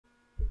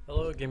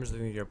Hello gamers of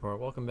the Media Report,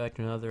 welcome back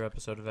to another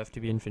episode of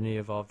FTB Infinity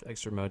Evolved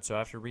Extra Mode. So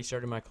after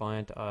restarting my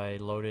client, I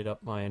loaded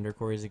up my Ender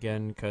Cores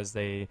again because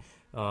they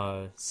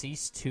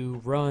ceased to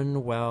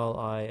run while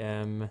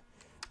I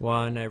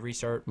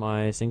restart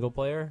my single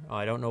player.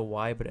 I don't know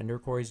why, but Ender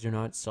Cores do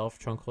not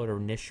self-chunk load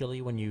initially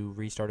when you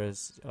restart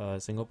a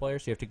single player,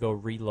 so you have to go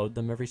reload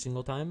them every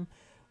single time.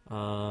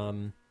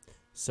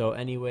 So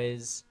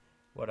anyways,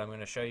 what I'm going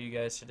to show you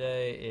guys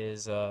today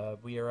is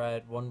we are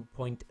at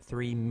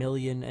 1.3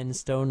 million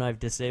endstone. I've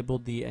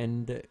disabled the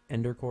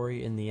Ender Core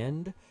in the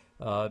end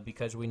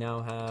because we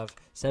now have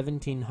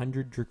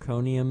 1700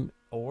 draconium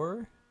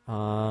ore.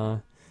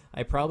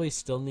 I probably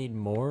still need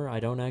more. I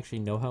don't actually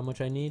know how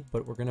much I need,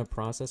 but we're going to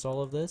process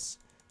all of this.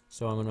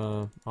 So I'm going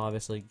to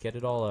obviously get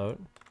it all out,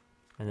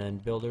 and then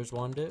builders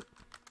want it.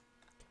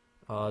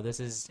 This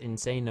is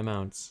insane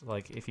amounts.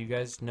 Like, if you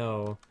guys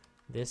know,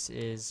 this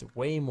is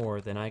way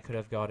more than I could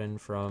have gotten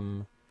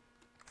from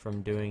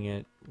doing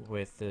it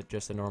with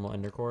just the normal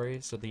Ender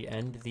Core. So the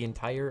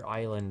entire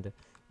island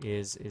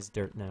is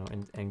dirt now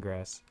and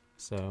grass.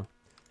 So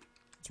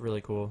it's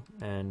really cool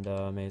and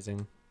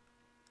amazing.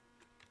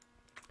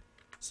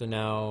 So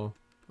now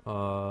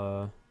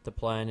the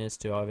plan is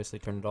to obviously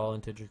turn it all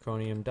into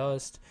draconium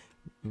dust,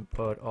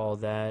 put all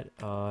that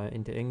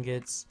into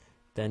ingots,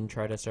 then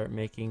try to start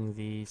making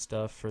the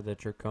stuff for the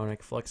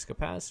draconic flux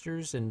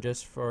capacitors. And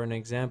just for an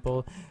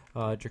example,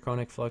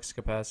 draconic flux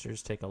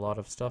capacitors take a lot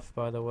of stuff,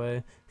 by the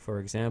way. For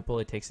example,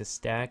 it takes a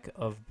stack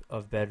of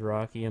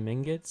bedrockium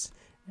ingots,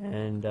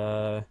 and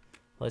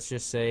let's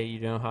just say, you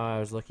know how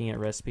I was looking at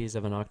recipes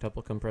of an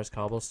octuple compressed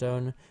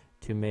cobblestone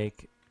to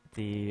make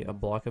a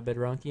block of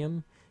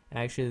bedrockium?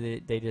 Actually,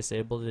 they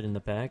disabled it in the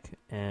pack,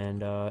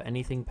 and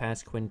anything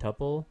past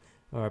quintuple,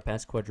 or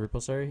past quadruple,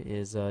 sorry,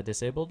 is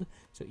disabled.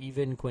 So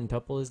even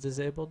quintuple is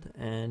disabled,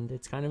 and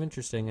it's kind of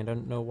interesting. I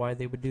don't know why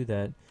they would do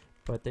that,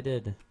 but they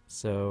did.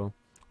 So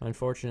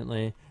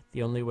unfortunately,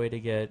 the only way to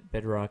get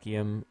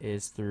bedrockium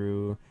is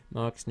through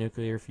Mox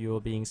nuclear fuel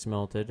being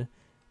smelted,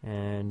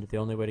 and the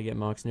only way to get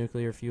Mox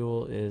nuclear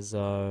fuel is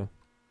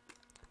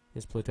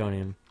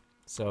plutonium.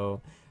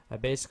 So I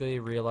basically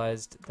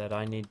realized that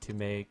I need to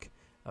make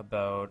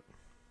about,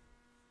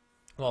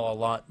 well, a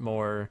lot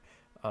more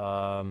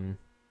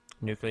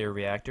nuclear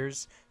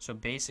reactors. So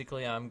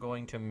basically I'm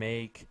going to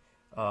make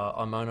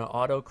I'm going to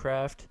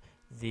auto-craft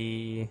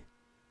the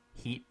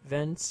heat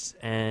vents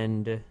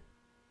and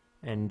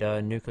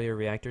nuclear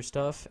reactor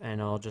stuff,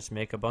 and I'll just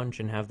make a bunch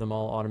and have them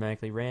all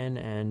automatically ran,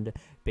 and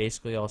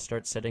basically I'll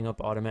start setting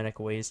up automatic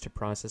ways to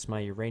process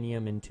my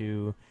uranium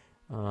into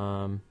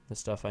the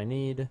stuff I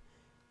need.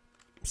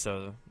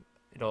 So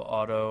it'll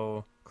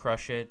auto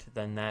crush it,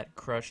 then that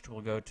crushed will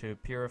go to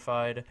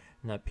purified,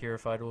 and that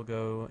purified will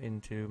go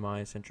into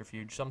my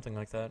centrifuge, something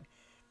like that.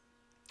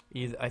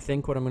 I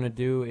think what I'm going to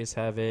do is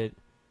have it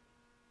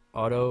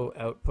auto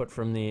output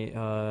from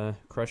the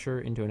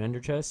crusher into an ender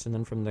chest, and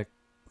then from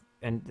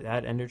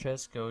that ender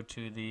chest go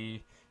to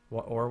the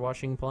ore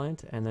washing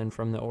plant, and then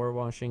from the ore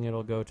washing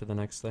it'll go to the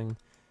next thing.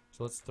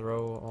 So let's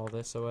throw all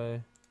this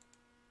away.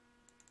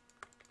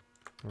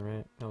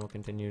 Alright, and we'll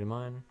continue to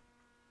mine.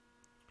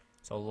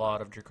 It's a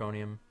lot of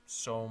draconium.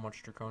 So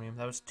much draconium.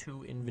 That was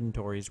 2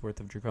 inventories worth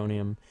of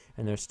draconium,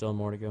 and there's still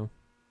more to go.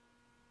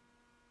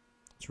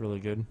 It's really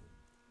good.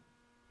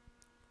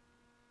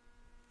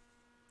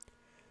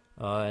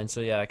 And so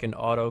yeah, I can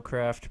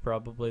auto-craft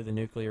probably the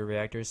nuclear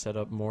reactors, set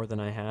up more than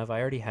I have. I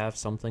already have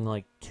something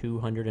like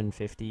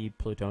 250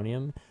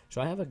 plutonium,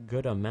 so I have a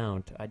good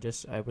amount.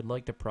 I would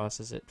like to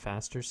process it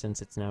faster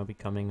since it's now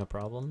becoming a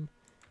problem.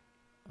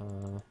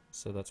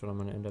 So that's what I'm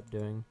going to end up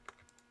doing,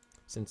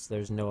 since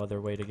there's no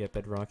other way to get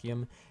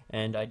bedrockium.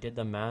 And I did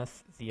the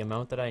math. The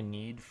amount that I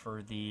need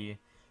for the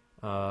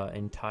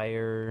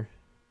entire...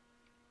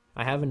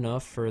 I have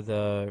enough for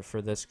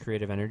this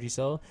creative energy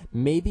cell.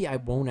 Maybe I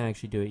won't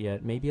actually do it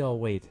yet. Maybe I'll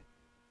wait,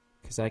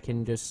 because I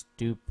can just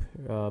dupe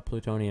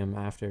plutonium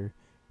after.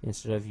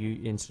 Instead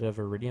of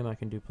iridium, I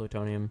can do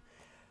plutonium.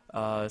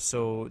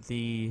 So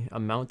the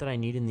amount that I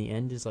need in the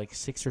end is like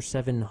 600 or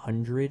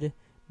 700.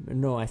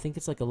 No, I think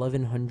it's like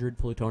 1100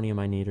 plutonium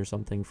I need or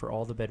something for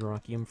all the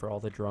bedrockium, for all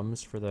the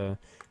drums, for the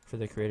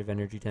creative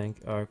energy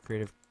tank,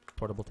 creative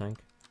portable tank.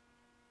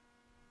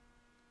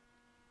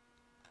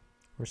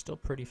 We're still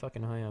pretty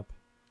fucking high up.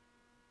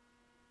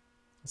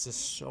 This is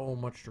so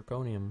much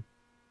draconium.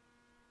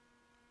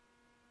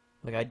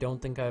 Like, I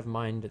don't think I've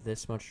mined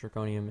this much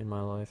draconium in my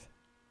life.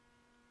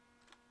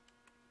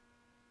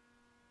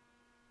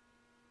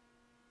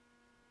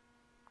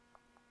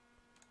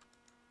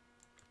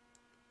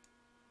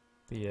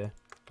 But yeah,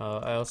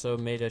 I also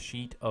made a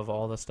sheet of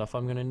all the stuff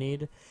I'm going to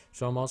need.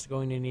 So I'm also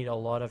going to need a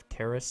lot of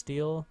terra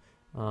steel.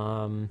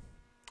 I'm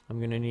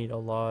going to need a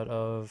lot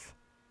of...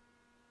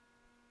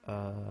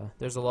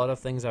 there's a lot of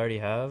things I already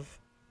have,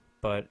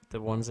 but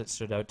the ones that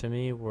stood out to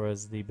me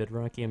was the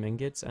bedrockium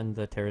ingots and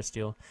the terra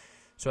steel.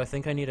 So I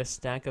think I need a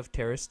stack of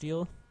terra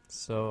steel,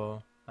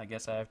 so I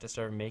guess I have to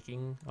start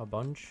making a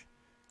bunch.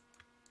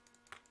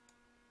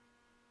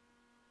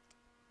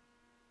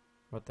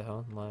 What the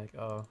hell? Like,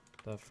 oh,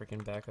 the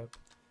freaking backup.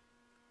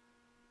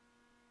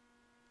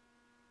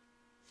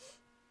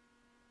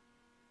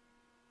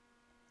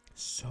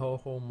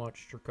 So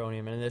much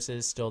draconium, and this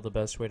is still the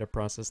best way to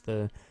process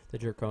the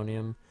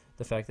draconium.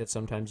 The fact that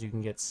sometimes you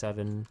can get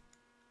 7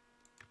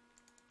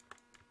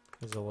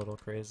 is a little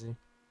crazy.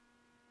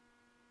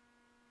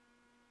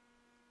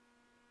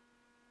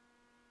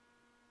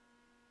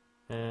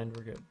 And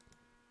we're good.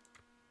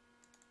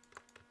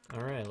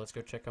 Alright, let's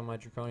go check on my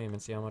draconium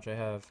and see how much I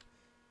have.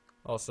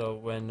 Also,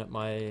 when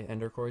my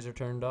ender cores are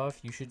turned off,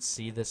 you should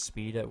see the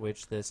speed at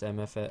which this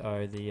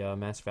the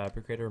mass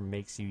fabricator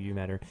makes UU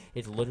matter.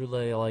 It's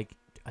literally like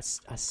a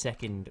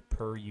second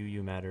per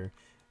UU matter,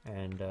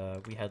 and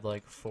we had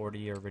like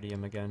 40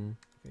 iridium again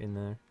in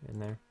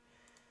there.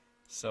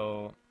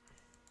 So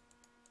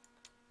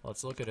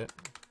let's look at it.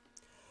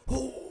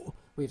 Oh,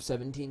 we have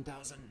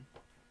 17,000.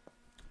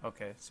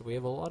 Okay, so we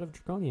have a lot of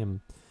draconium.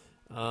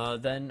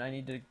 Then I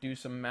need to do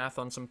some math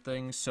on some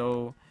things.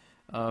 So,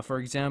 for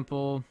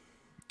example,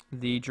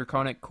 the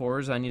draconic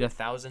cores, I need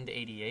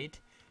 1,088.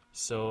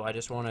 So I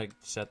just want to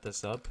set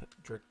this up.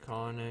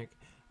 Draconic.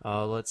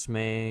 Let's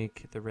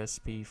make the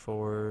recipe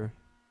for...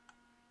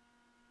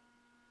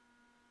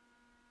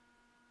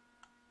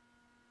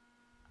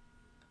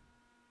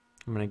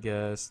 I'm going to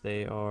guess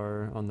they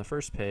are on the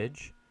first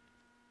page.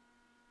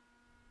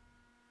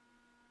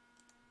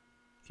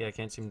 Okay, I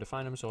can't seem to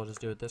find them, so I'll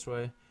just do it this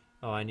way.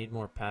 Oh, I need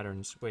more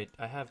patterns. Wait,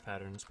 I have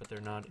patterns, but they're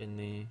not in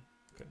the...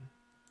 Okay.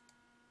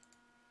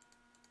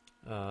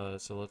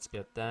 So let's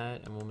get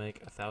that, and we'll make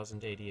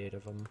 1,088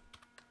 of them.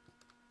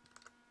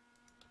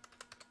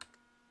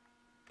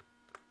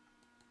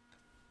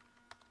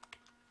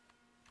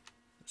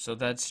 So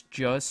that's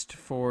just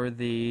for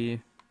the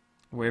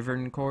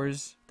Wyvern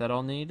cores that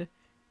I'll need,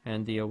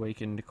 and the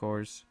Awakened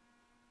cores.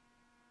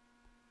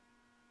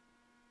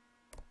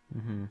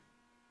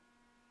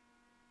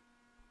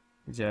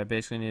 Yeah, I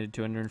basically needed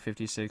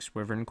 256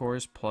 Wyvern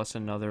cores, plus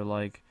another,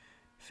 like,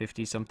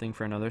 50-something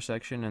for another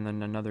section, and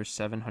then another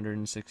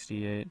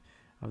 768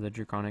 of the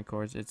Draconic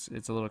cores. It's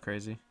a little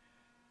crazy.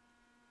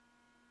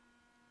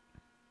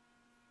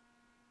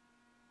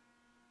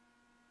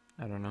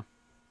 I don't know.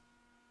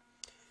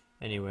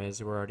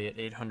 Anyways, we're already at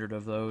 800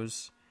 of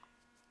those.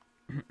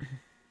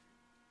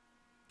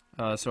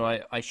 So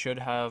I should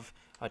have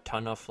a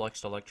ton of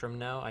Flexed Electrum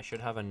now. I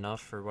should have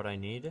enough for what I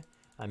need.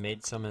 I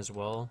made some as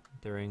well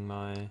during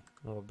my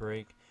little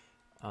break.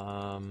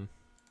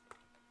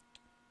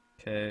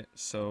 Okay,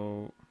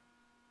 so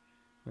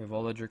we have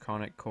all the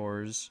Draconic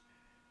cores.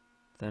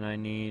 Then I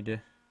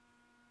need...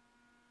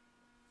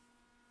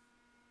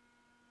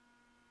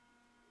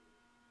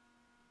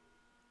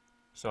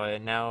 So I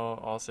now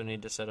also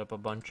need to set up a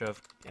bunch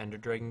of Ender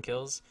Dragon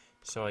kills.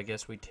 So I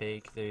guess we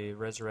take the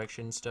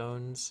Resurrection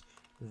Stones,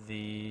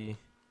 the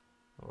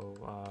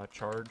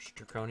Charged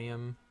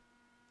Draconium.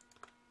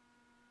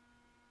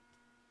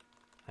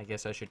 I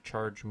guess I should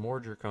charge more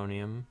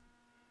Draconium.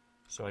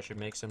 So I should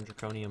make some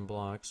Draconium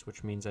blocks,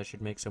 which means I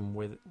should make some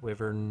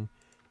Wyvern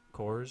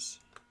cores.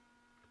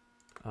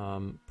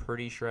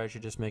 Pretty sure I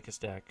should just make a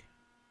stack.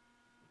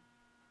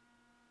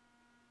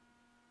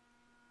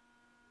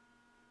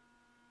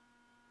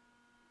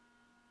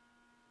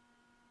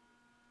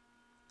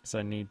 So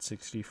I need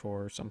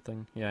 64 or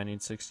something. Yeah, I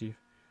need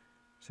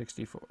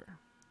 64.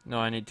 No,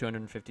 I need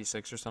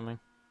 256 or something.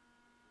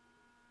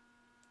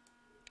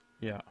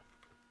 Yeah.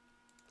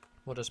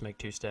 We'll just make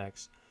 2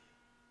 stacks.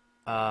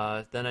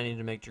 Then I need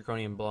to make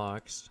Draconium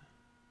blocks.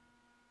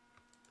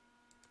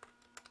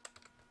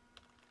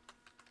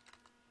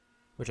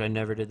 Which I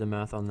never did the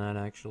math on that,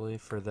 actually,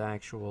 for the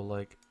actual,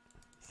 like,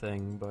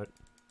 thing, but...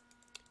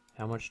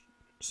 How much...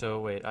 So,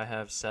 wait, I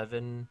have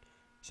 7...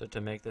 So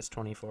to make this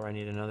 24, I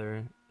need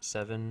another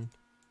 7.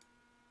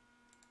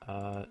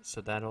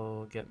 So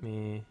that'll get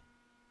me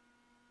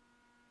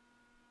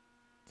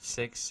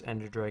 6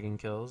 Ender Dragon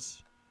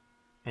kills.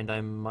 And I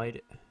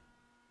might...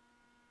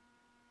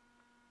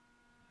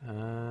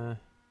 I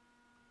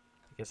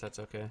guess that's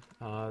okay.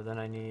 Then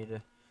I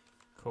need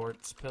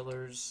Quartz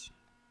Pillars.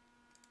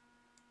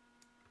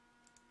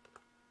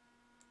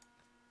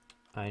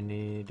 I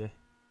need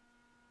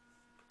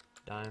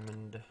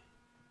Diamond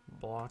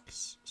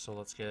Blocks. So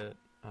let's get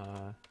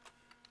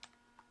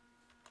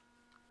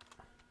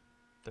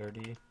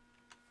 30.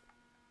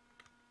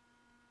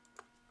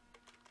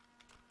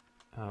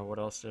 What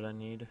else did I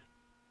need?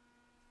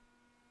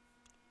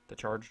 The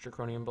Charged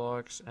Draconium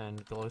Blocks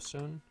and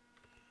Glowstone.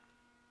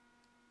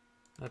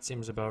 That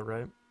seems about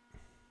right.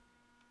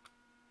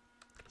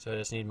 So I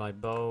just need my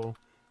bow.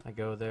 I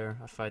go there,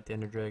 I fight the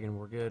Ender Dragon,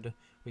 we're good.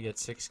 We get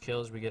 6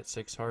 kills, we get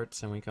 6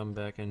 hearts, and we come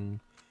back and...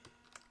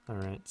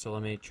 Alright, so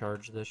let me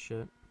charge this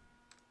shit.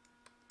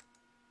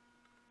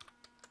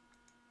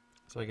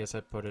 So I guess I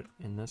put it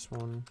in this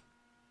one.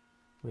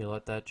 We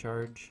let that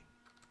charge.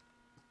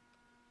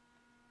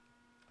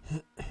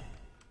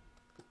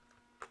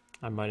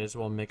 I might as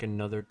well make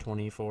another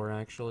 24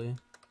 actually.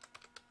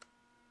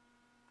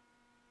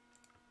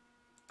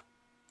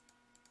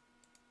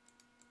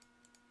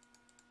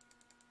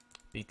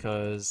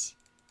 Because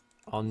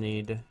I'll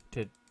need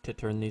to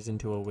turn these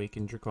into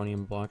Awakened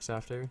Draconium blocks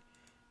after.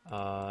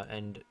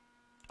 And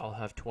I'll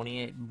have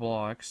 28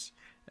 blocks,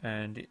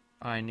 and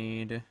I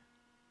need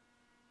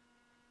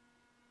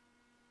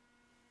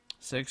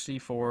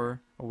 64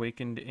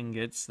 awakened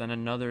ingots, then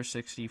another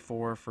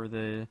 64 for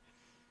the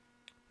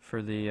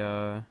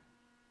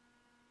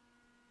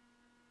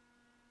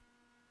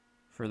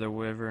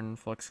Wyvern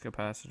flux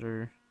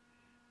capacitor,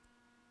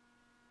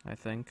 I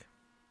think.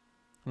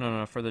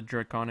 No, for the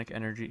draconic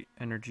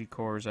energy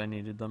cores I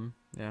needed them.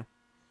 Yeah.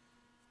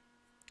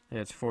 Yeah,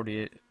 it's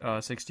 48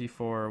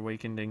 64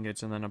 awakened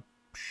ingots and then a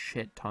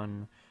shit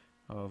ton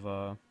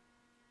of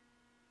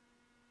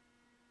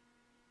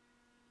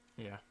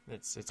yeah,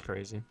 it's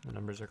crazy. The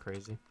numbers are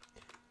crazy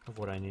of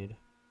what I need.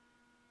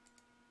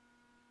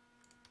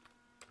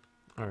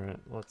 All right,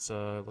 let's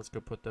go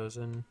put those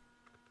in.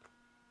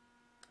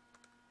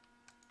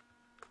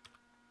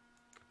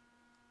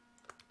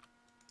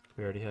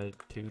 We already had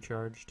 2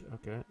 charged.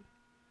 Okay.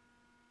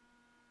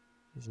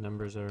 These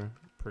numbers are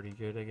pretty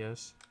good, I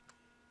guess.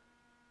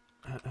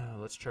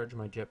 Let's charge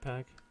my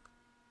jetpack.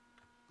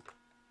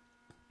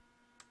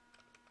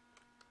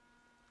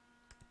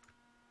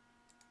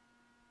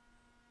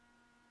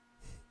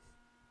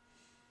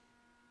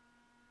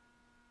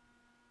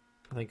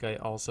 I think I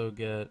also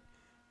get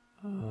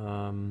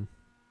draconium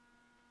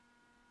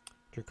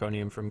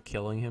from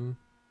killing him,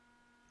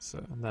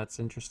 so that's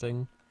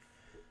interesting.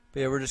 But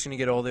yeah, we're just gonna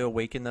get all the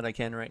awaken that I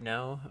can right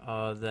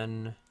now.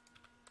 Then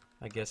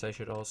I guess I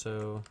should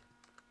also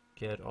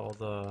get all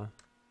the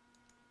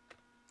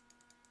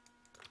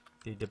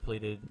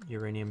depleted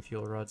uranium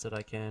fuel rods that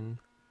I can.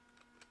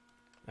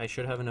 I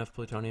should have enough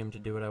plutonium to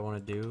do what I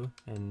want to do,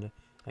 and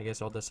I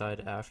guess I'll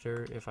decide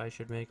after if I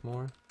should make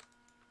more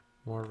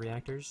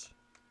reactors.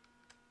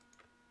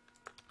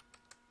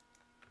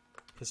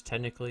 Because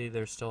technically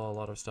there's still a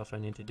lot of stuff I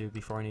need to do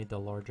before I need the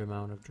large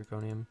amount of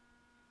draconium.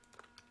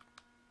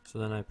 So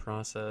then I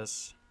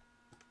process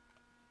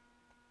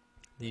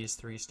these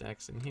 3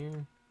 stacks in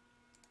here.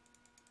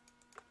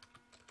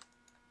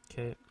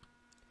 Okay.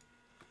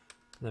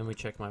 Then we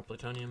check my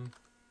plutonium.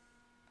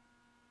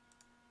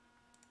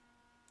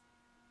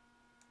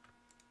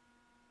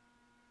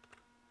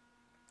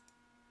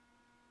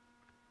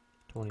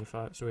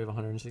 $25, so we have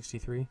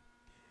 163.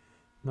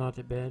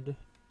 Not bad.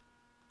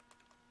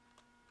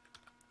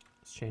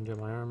 Let's change up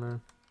my armor.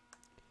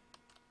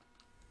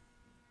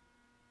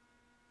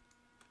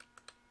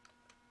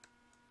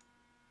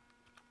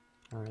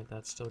 Alright,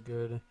 that's still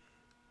good.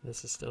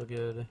 This is still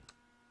good.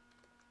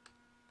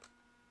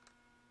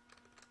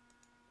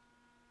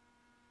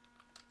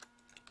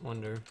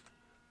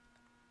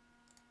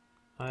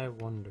 I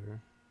wonder.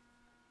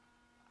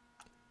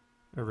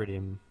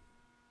 Iridium.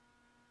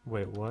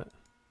 Wait, what?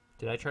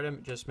 Did I try to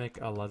just make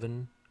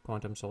 11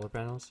 quantum solar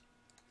panels?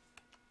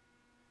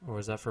 Or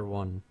was that for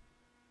 1?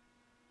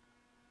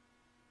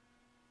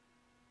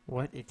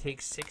 What? It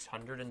takes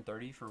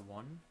 630 for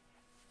 1?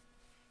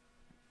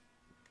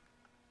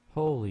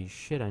 Holy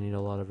shit, I need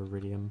a lot of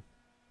iridium.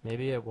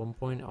 Maybe at one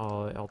point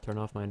I'll turn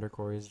off my ender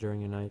quarries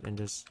during the night and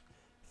just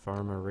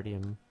farm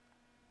iridium.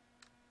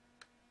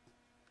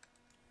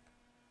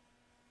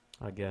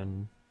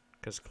 Again,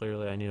 because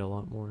clearly I need a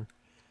lot more.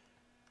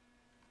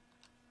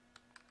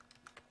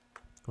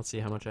 Let's see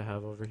how much I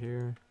have over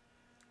here.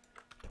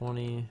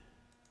 20.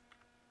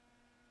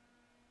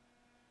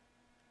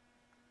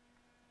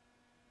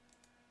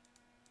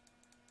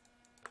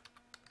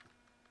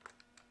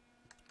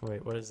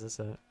 Wait, what is this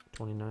at?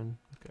 29?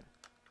 Okay.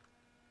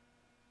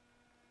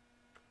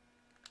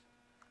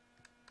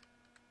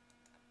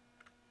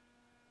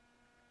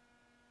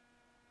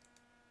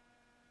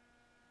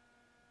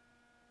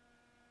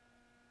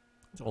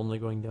 It's only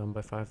going down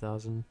by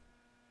 5,000.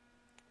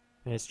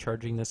 And it's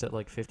charging this at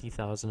like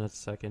 50,000 a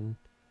second.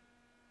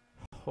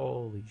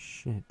 Holy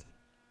shit.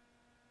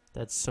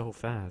 That's so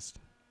fast.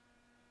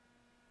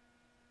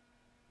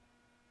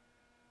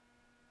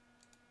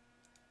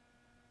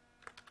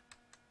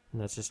 And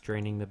that's just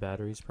draining the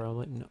batteries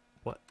probably. No,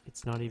 what?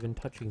 It's not even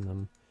touching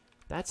them.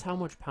 That's how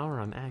much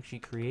power I'm actually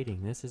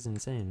creating. This is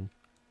insane.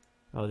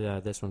 Oh yeah,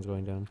 this one's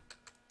going down.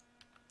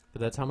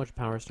 But that's how much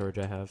power storage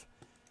I have.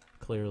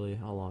 Clearly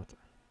a lot.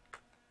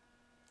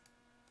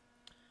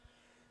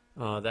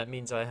 That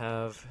means I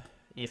have,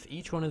 if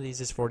each one of these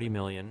is 40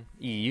 million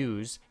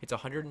EUs, it's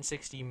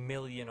 160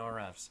 million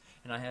RFs.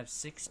 And I have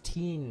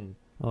 16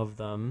 of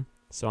them.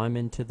 So I'm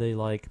into the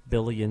like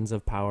billions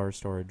of power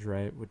storage,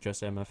 right? With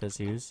just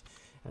MFSUs.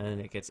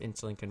 And it gets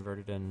instantly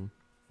converted and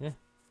yeah,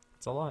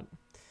 it's a lot.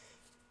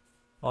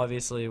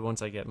 Obviously,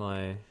 once I get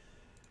my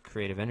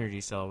creative energy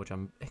cell, which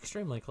I'm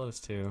extremely close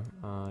to,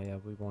 yeah,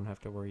 we won't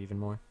have to worry even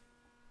more.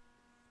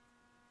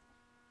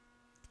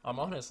 I'm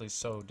honestly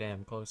so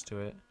damn close to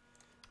it.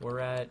 We're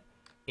at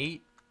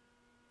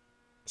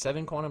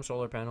 7 quantum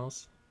solar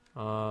panels.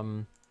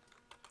 And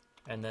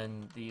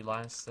then the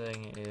last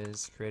thing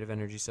is creative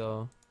energy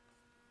cell.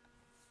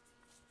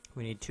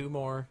 We need 2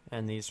 more,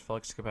 and these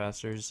flux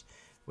capacitors,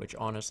 which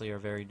honestly are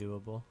very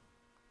doable.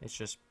 It's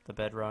just the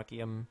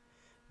bedrockium,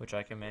 which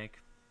I can make,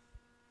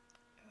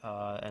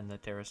 and the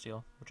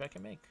terrasteel, which I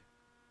can make.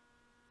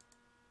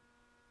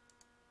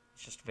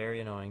 It's just very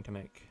annoying to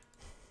make.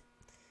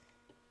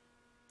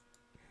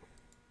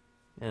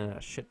 And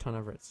a shit ton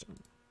of redstone,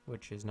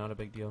 which is not a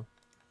big deal.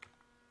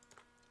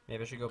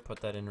 Maybe I should go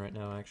put that in right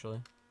now,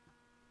 actually.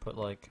 Put,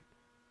 like,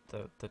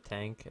 the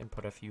tank and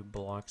put a few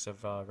blocks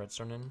of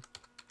redstone in.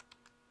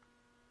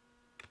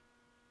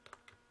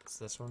 It's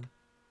this one.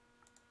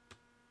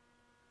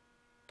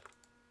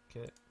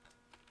 Okay.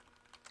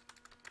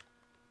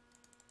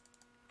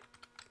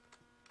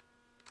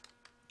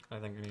 I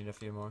think we need a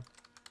few more.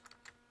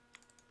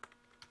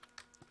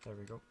 There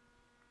we go.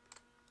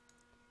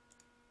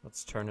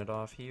 Let's turn it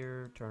off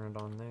here, turn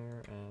it on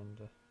there,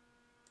 and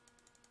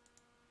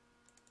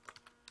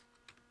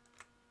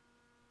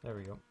there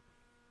we go.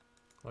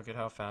 Look at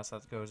how fast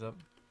that goes up.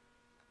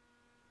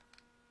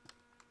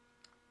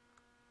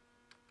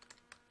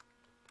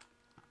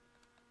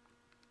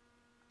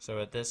 So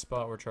at this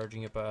spot we're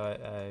charging it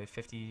by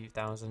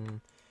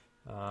 50,000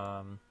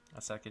 a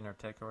second or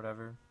tick or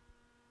whatever.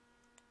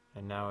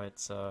 And now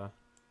it's and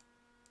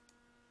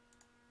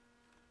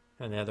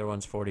the other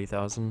one's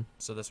 40,000,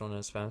 so this one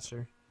is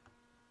faster.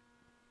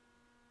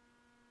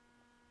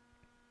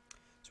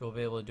 So we'll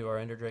be able to do our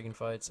Ender Dragon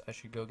fights. I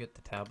should go get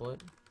the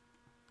tablet.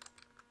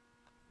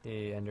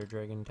 The Ender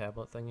Dragon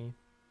tablet thingy.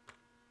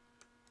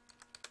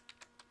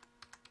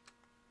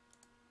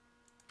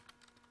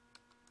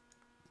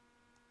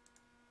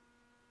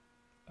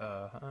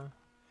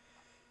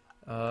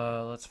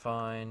 Let's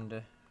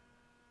find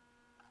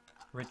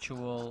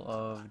Ritual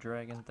of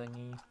Dragon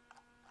thingy.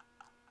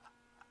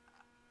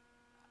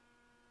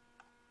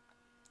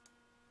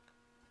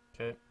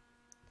 Okay.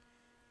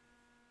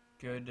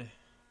 Good.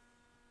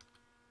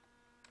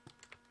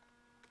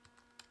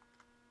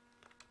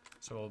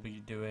 So we'll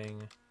be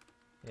doing,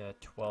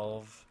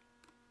 12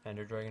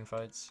 Ender Dragon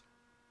fights.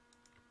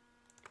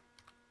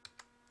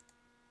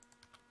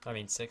 I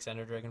mean 6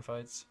 Ender Dragon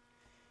fights.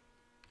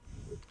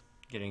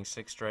 Getting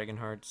 6 Dragon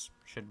Hearts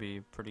should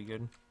be pretty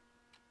good.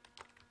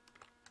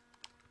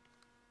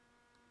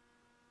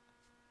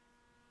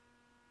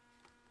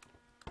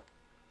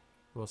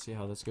 We'll see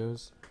how this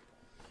goes.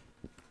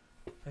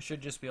 I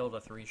should just be able to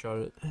 3-shot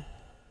it.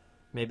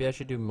 Maybe I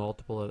should do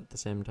multiple at the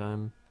same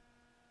time.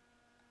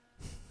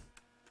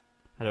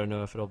 I don't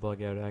know if it'll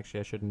bug out. Actually,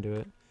 I shouldn't do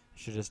it. I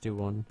should just do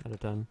one at a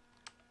time.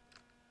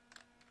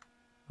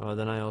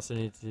 Then I also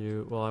need to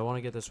do... Well, I want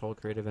to get this whole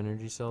creative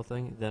energy cell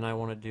thing. Then I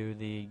want to do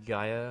the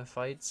Gaia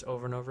fights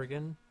over and over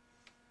again.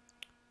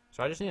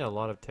 So I just need a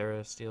lot of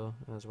Terra Steel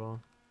as well.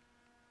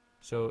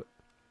 So,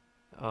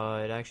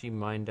 it actually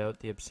mined out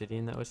the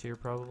obsidian that was here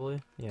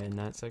probably. Yeah, in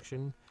that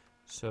section.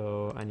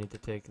 So I need to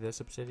take this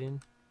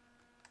obsidian.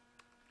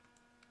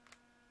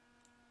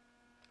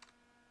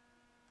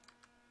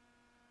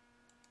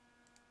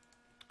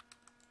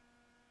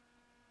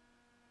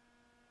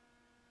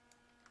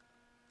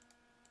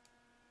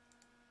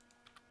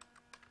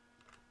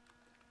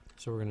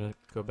 So we're gonna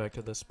go back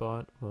to this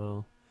spot.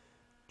 We'll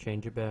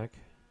change it back.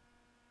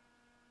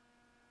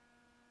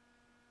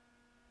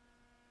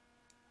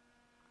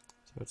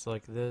 So it's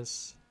like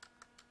this.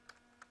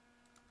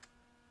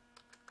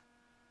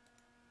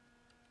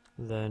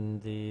 Then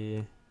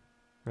the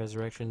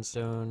resurrection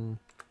stone,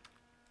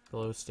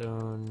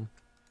 glowstone,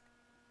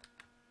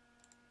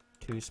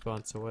 2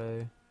 spots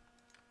away.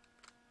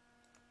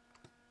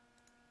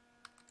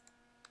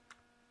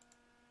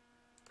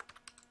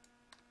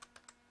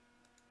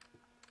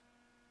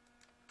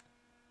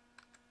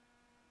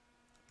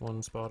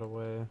 One spot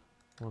away,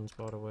 1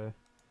 spot away.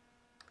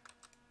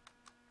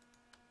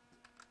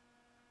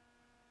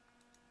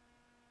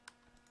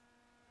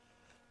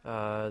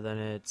 Then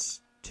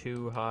it's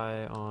 2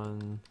 high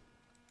on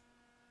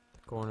the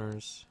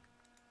corners.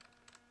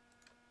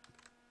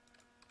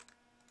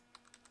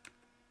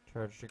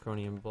 Charged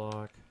draconium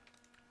block.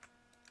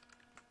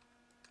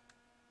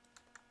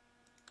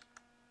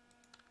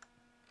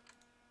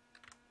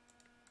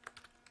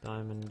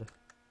 Diamond.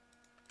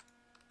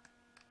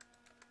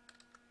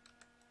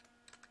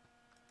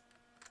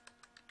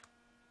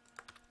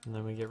 And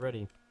then we get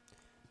ready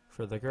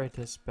for the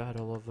greatest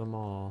battle of them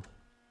all.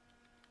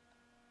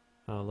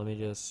 Let me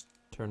just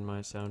turn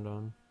my sound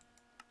on.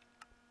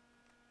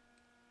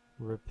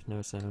 Rip,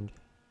 no sound.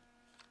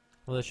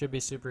 Well, this should be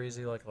super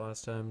easy like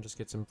last time. Just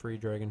get some free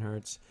Dragon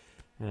Hearts,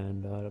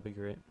 and it'll be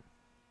great.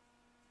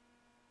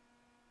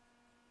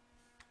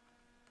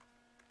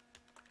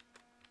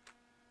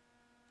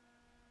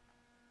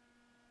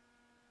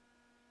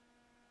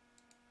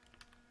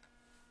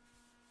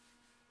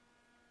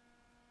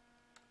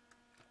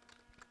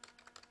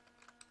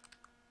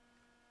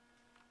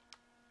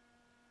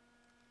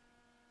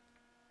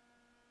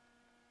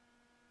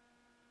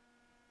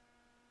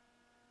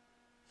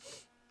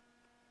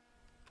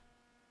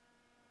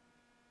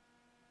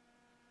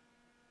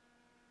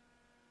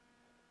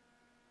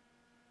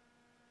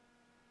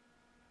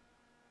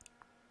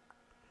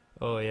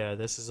 Oh yeah,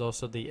 this is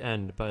also the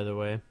end, by the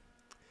way.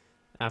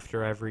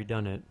 After I've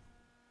redone it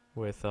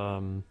with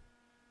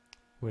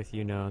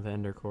you know, the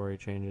Ender Quarry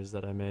changes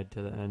that I made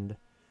to the end.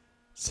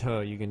 So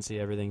you can see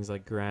everything's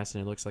like grass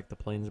and it looks like the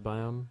plains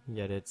biome,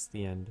 yet it's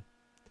the end.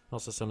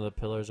 Also some of the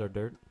pillars are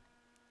dirt.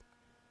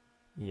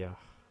 Yeah.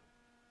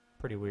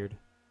 Pretty weird.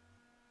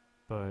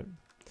 But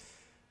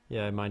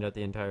yeah, I mined out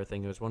the entire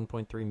thing. It was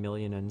 1.3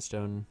 million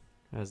endstone.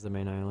 as the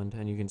main island,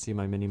 and you can see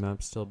my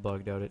minimap still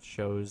bugged out. It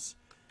shows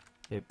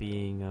it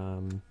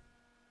being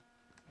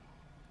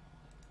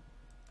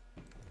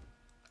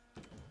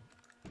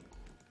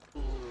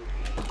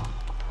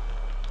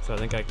so I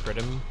think I crit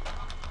him.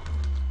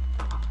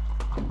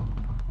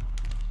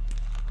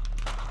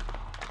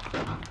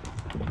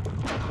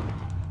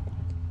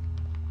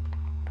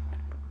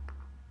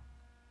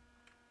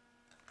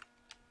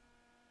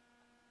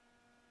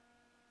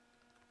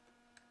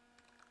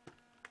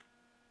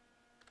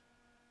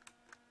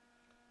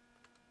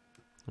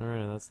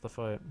 Alright, that's the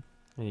fight.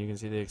 And you can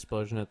see the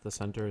explosion at the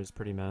center is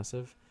pretty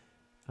massive.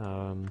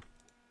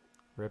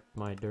 Rip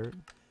my dirt.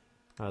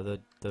 The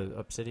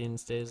obsidian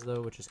stays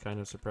though, which is kind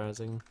of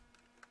surprising.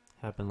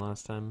 Happened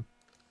last time.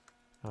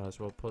 So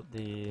we'll put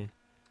the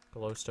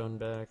glowstone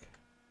back.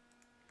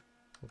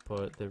 We'll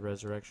put the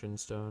resurrection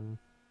stone.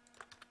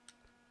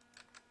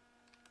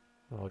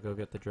 I'll go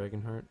get the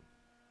dragon heart.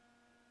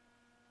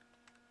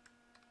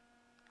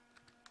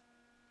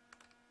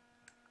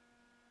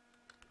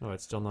 Oh,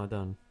 it's still not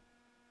done.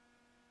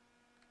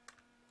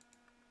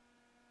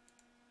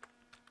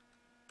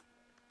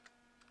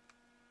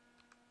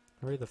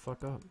 Hurry the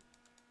fuck up.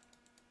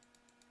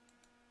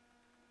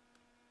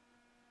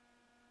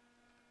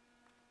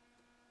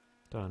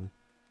 Done.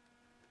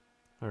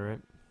 Alright.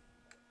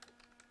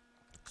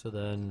 So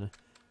then,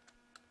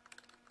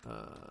 2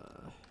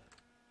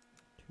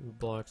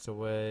 blocks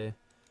away,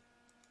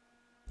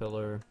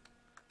 pillar.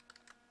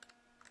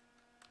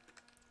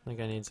 I think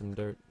I need some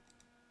dirt.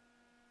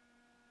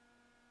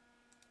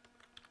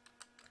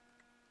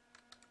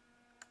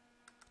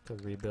 To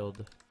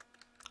rebuild.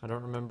 I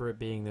don't remember it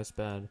being this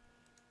bad.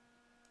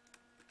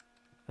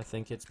 I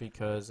think it's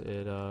because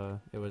it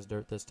was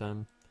dirt this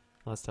time.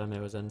 Last time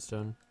it was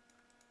endstone.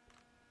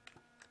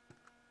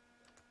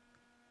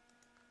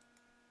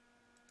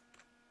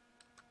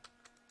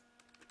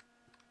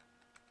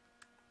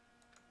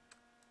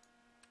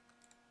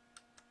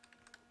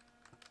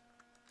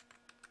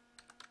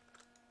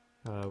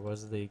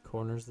 Was the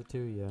corners the 2?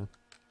 Yeah.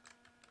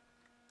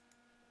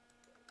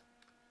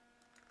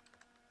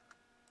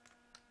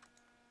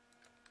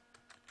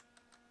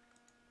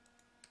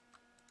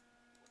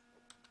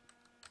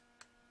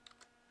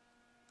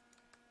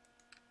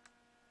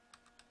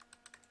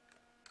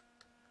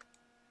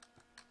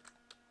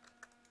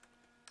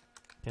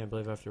 Can't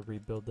believe I have to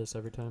rebuild this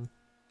every time.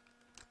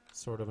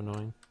 Sort of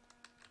annoying.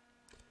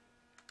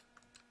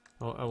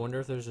 Oh, I wonder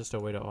if there's just a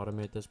way to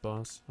automate this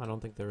boss. I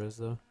don't think there is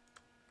though.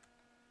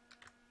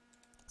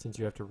 Since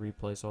you have to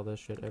replace all this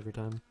shit every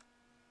time.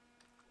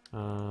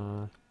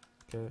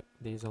 Okay,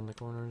 these on the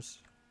corners.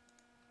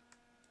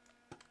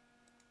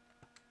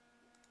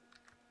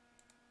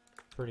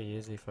 Pretty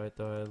easy fight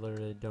though, I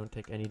literally don't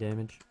take any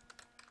damage.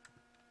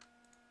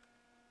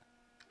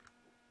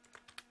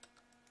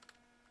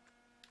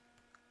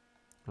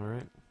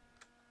 Alright.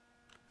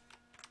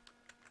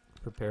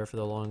 Prepare for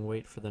the long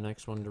wait for the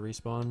next one to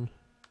respawn.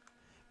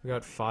 We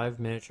got 5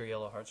 miniature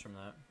yellow hearts from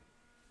that.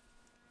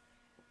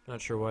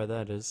 Not sure why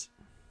that is.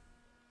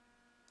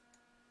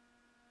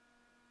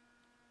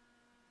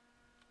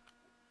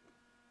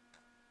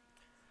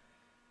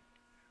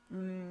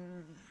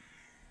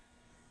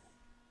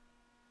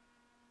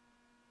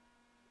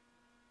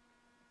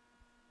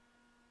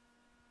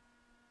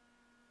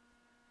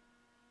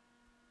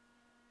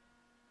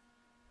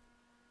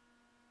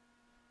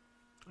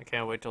 I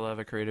can't wait till I have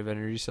a creative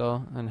energy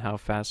cell and how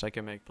fast I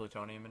can make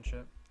plutonium and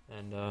shit.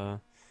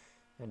 And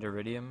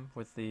iridium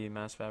with the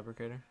mass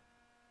fabricator.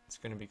 It's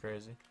gonna be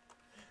crazy.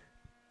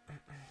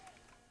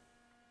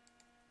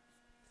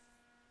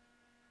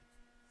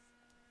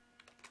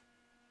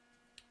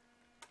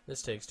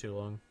 This takes too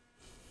long.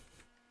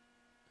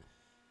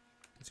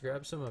 Let's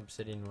grab some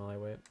obsidian while I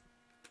wait.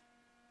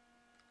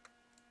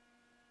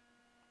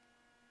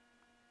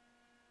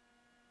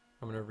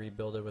 I'm gonna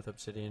rebuild it with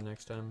obsidian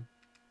next time.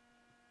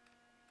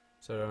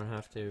 So I don't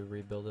have to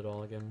rebuild it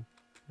all again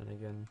and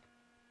again.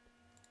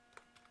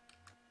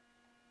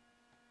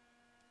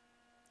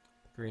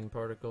 Green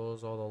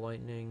particles, all the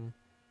lightning.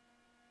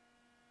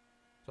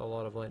 It's a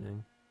lot of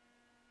lightning.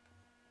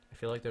 I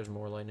feel like there's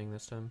more lightning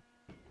this time.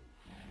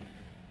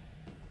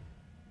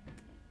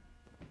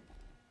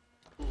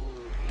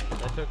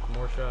 That took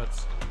more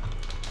shots.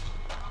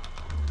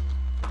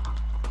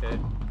 Okay,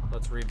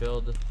 let's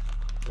rebuild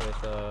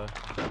with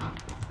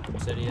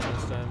obsidian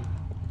this time.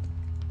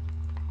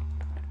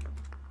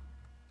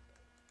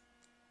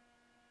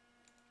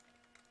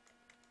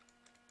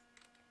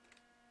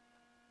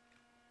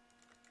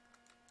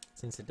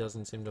 Since it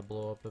doesn't seem to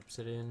blow up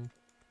obsidian.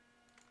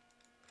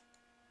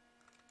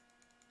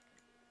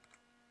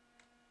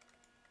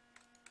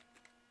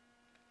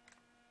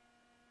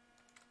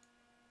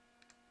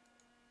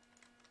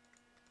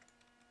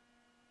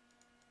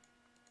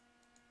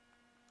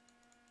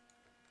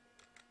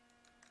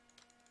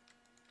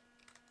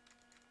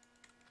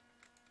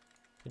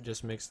 It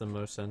just makes the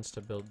most sense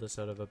to build this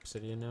out of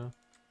obsidian now.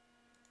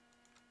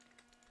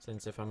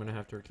 Since if I'm gonna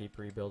have to keep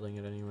rebuilding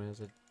it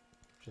anyways,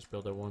 just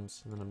build it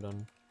once and then I'm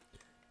done.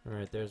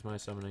 Alright, there's my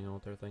summoning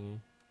altar thingy.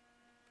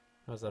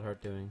 How's that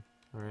heart doing?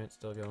 Alright,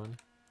 still going.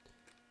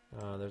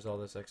 There's all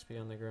this XP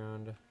on the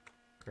ground.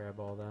 Grab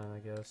all that, I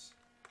guess.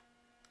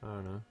 I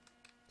don't know.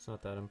 It's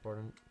not that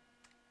important,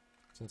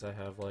 since I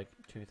have like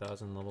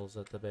 2,000 levels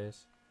at the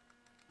base.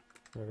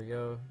 There we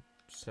go.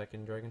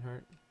 Second Dragon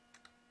Heart.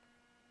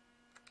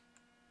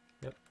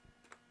 Yep.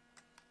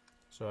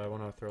 So I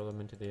want to throw them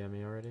into the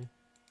ME already.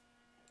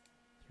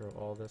 Throw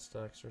all this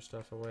extra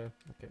stuff away.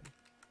 Okay.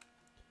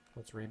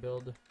 Let's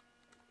rebuild.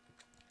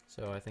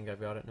 So I think I've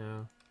got it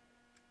now.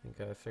 I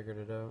think I figured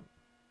it out.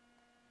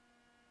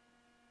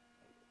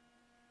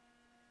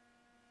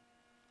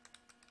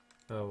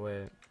 Oh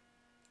wait.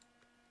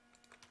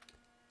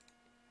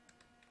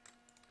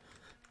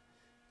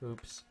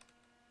 Oops.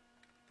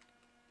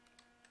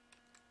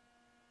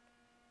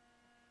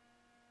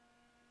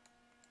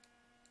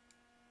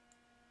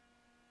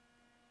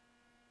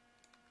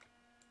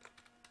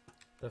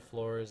 The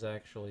floor is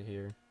actually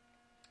here.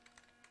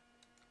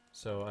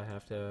 So I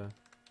have to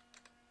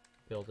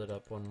build it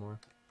up one more.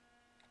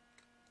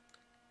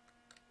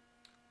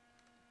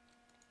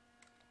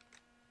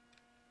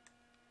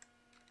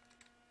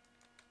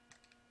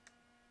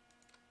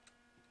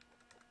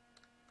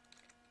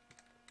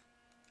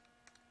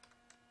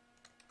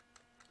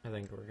 I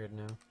think we're good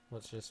now.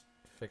 Let's just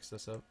fix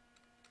this up.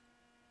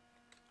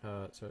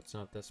 So it's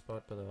not this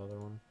spot, but the other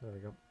one. There we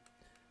go.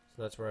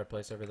 So that's where I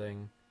place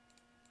everything.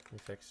 We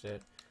fixed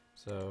it.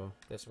 So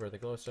this is where the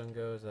glowstone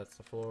goes. That's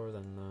the floor.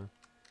 Then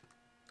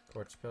the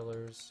quartz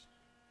pillars.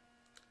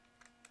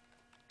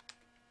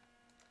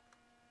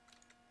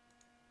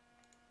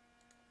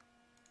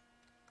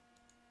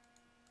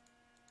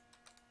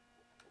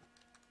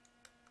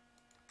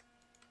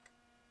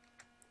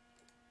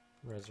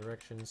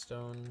 Resurrection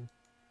stone.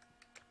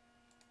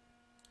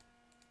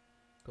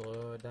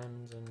 Glow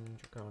diamonds and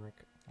draconic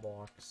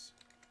blocks.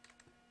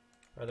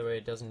 By the way,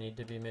 it doesn't need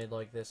to be made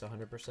like this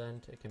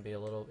 100%. It can be a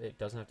little, it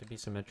doesn't have to be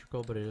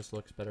symmetrical, but it just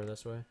looks better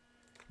this way,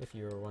 if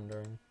you were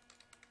wondering.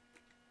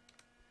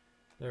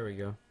 There we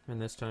go. And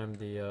this time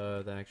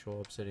the actual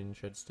obsidian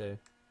should stay.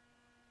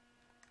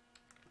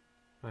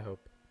 I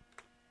hope.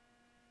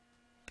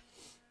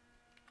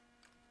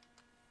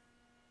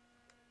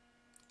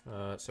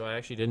 So I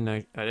actually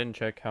didn't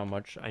check how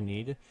much I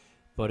need,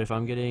 but if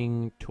I'm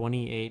getting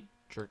 28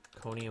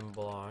 draconium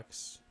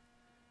blocks,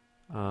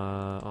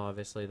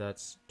 obviously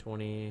that's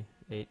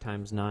 28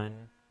 times 9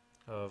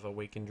 of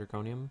awakened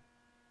draconium.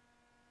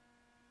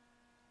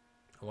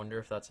 I wonder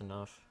if that's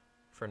enough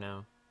for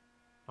now.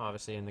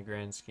 Obviously in the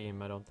grand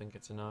scheme I don't think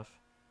it's enough,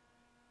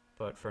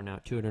 but for now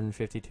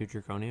 252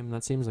 draconium,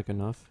 that seems like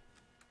enough.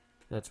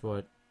 That's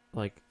what,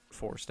 like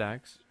 4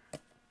 stacks?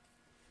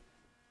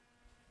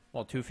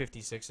 Well,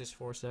 256 is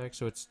 4 stacks,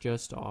 so it's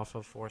just off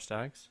of 4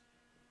 stacks.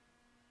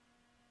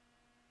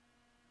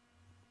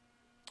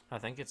 I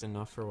think it's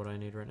enough for what I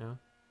need right now.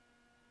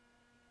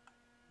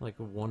 Like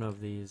one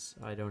of these,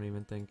 I don't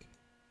even think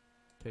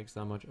takes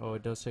that much. Oh,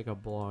 it does take a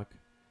block.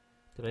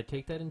 Did I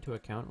take that into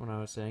account when I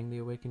was saying the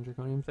awakened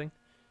draconium thing?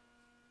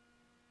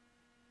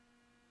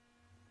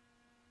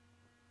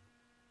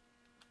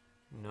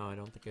 No, I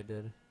don't think I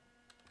did.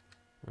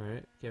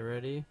 Alright, get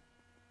ready.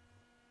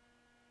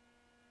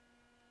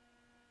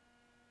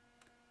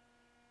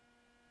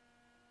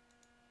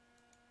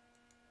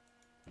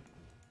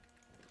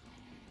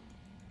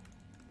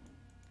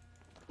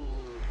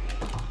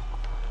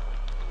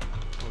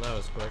 Well, that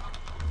was quick.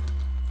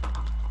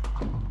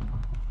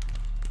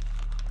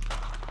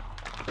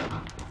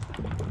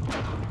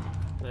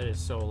 That is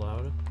so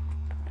loud.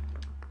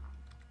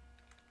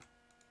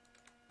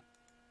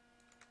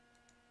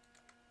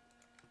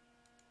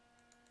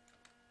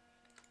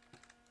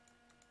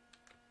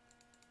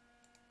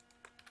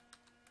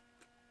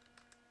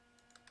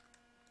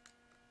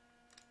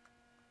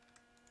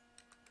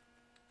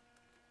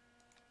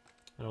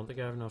 I don't think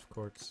I have enough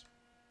quartz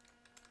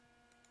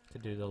to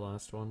do the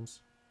last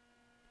ones.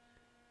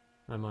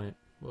 I might.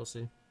 We'll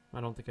see.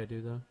 I don't think I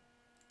do, though.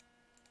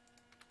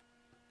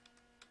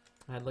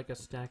 I had like a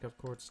stack of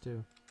quartz,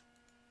 too.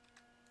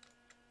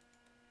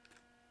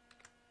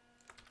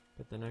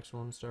 Get the next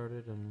one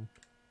started and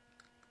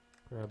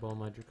grab all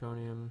my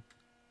draconium.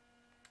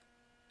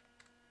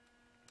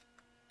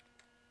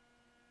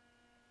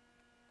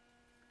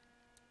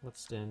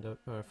 Let's stand up,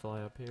 or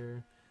fly up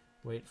here.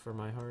 Wait for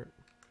my heart.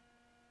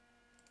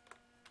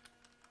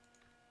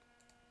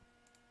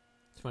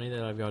 It's funny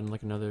that I've gotten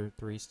like another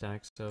 3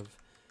 stacks of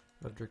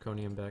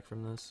draconium back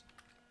from this.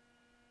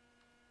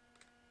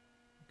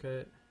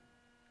 Okay.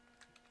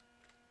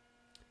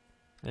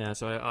 Yeah,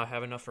 so I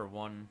have enough for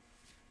 1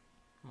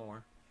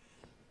 more.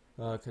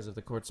 Because of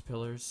the quartz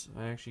pillars.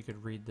 I actually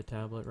could read the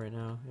tablet right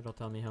now. It'll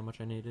tell me how much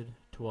I needed.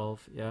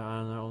 12. Yeah, I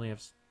only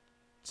have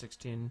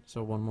 16,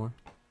 so 1 more.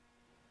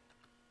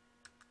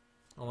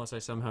 Unless I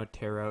somehow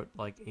tear out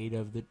like 8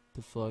 of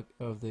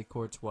the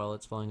quartz while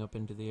it's flying up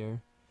into the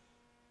air.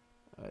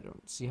 I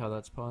don't see how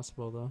that's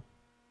possible, though.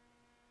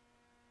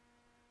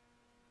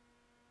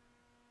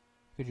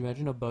 Could you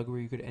imagine a bug where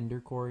you could ender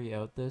quarry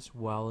out this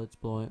while it's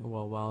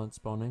while it's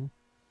spawning?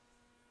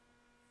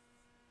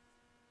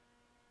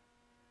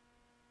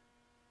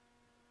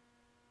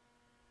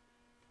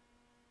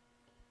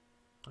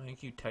 I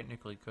think you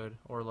technically could,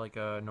 or like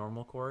a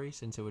normal quarry,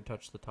 since it would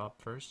touch the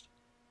top first.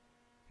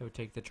 It would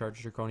take the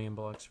charged draconium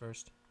blocks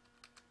first.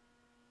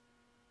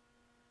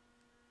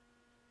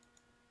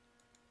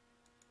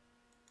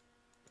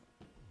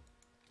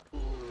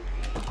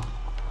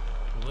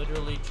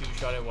 Literally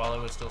two-shot it while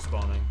it was still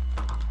spawning.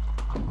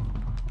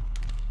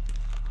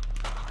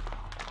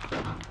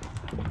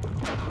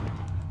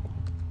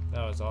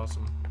 That was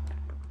awesome.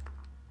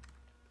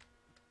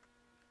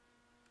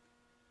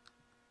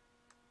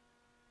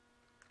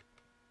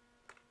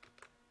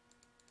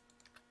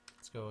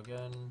 Let's go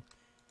again.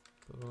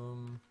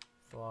 Boom.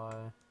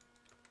 Fly.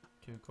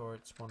 2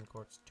 quartz, 1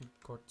 quartz, 2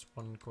 quartz,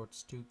 1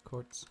 quartz, 2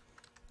 quartz.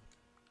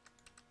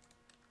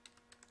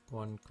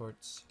 1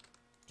 quartz,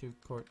 2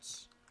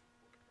 quartz.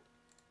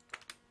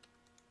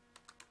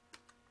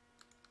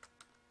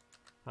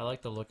 I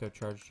like the look of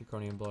charged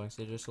draconium blocks,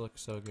 they just look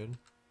so good.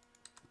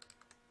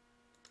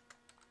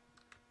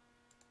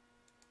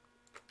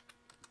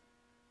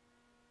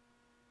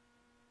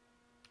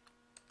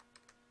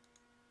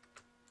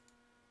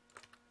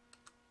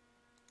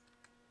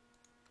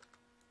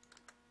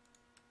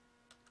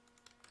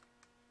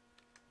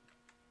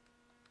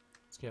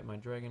 Let's get my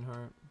dragon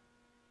heart.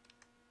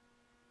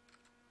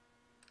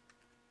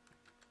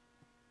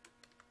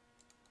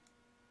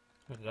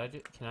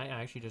 Can I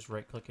actually just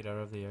right click it out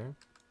of the air?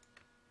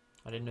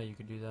 I didn't know you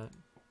could do that.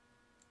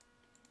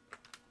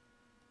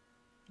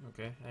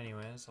 Okay,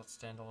 anyways, let's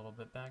stand a little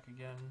bit back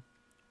again.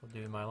 We'll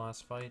do my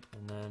last fight,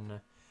 and then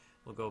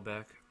we'll go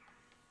back.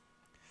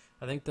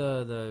 I think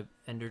the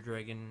ender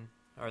dragon,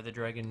 or the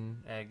dragon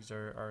eggs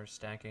are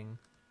stacking.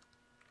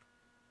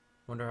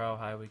 Wonder how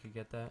high we could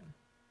get that.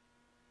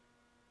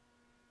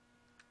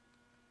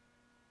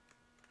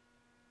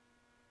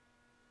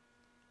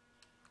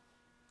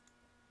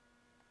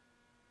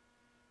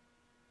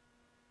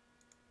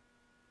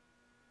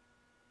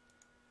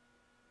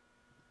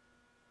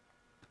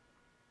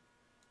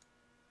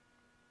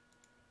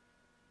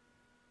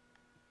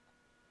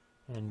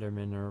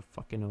 Endermen are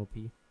fucking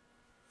OP.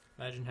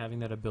 Imagine having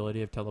that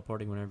ability of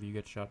teleporting whenever you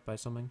get shot by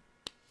something.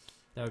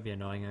 That would be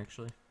annoying,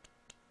 actually.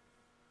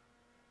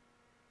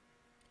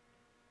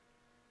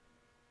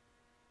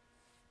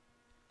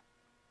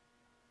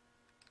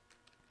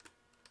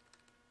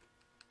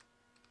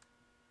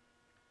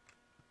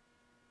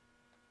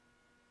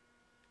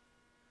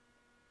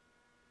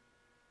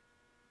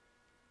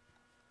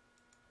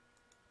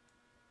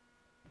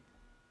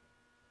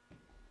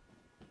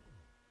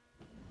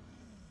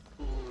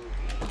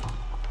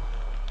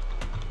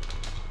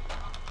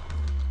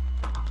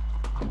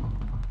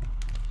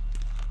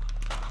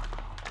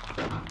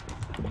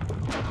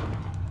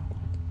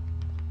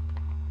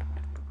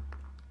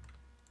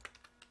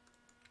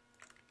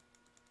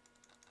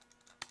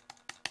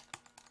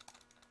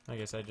 I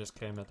guess I just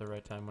came at the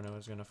right time when it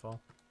was gonna fall.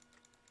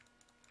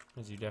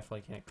 As you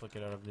definitely can't click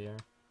it out of the air.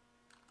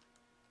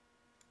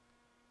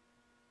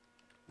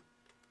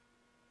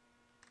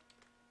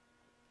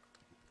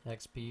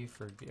 XP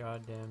for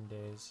goddamn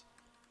days.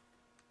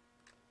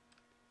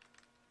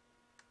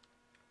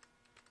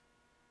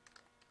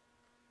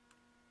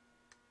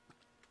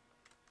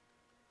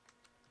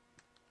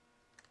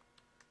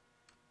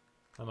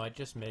 I might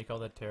just make all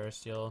the terra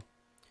steel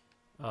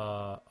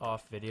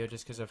off video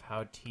just because of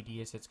how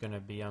tedious it's gonna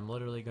be. I'm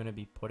literally gonna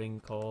be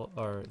putting coal,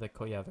 or the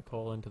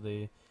coal into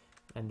the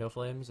endo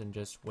flames and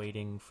just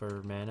waiting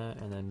for mana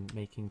and then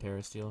making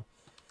terra steel.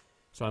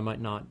 So I might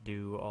not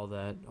do all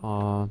that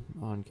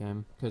on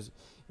cam because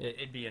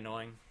it'd be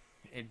annoying.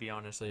 It'd be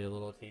honestly a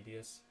little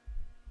tedious.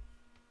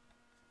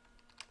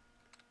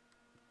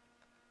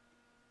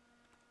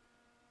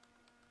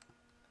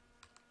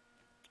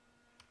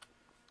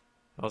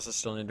 I also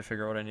still need to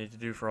figure out what I need to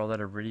do for all that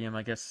iridium.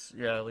 I guess,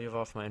 yeah, leave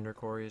off my ender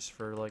quarries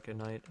for like a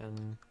night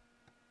and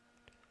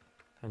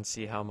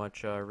see how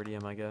much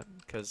iridium I get,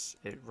 because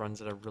it runs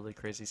at a really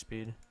crazy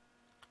speed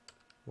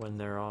when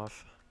they're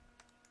off.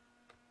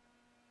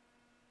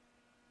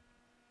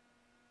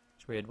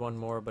 So we had one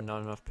more, but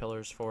not enough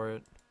pillars for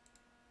it.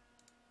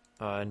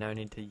 Now I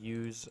need to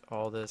use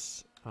all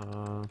this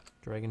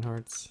dragon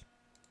hearts.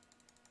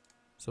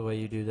 So the way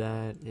you do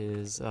that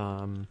is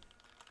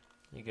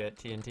you get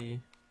TNT.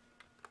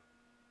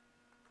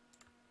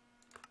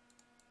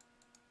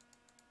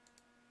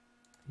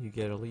 You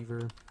get a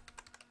lever.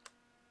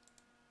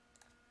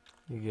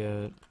 You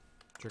get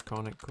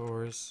draconic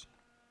cores.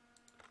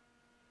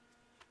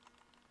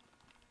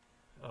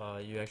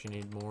 You actually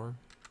need more.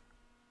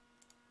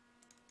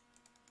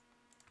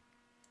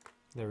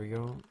 There we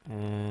go.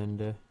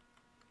 And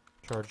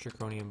charged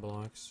draconium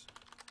blocks.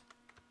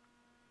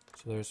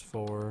 So there's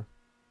 4.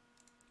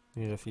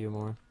 We need a few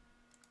more.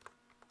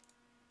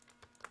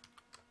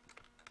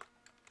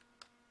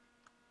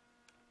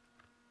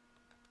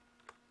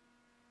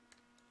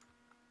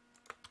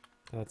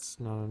 That's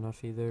not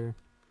enough either.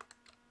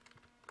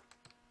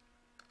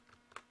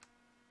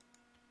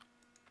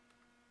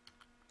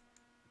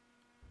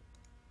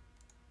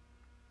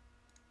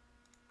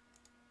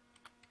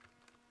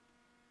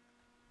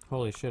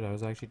 Holy shit, I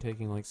was actually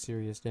taking like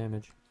serious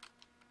damage.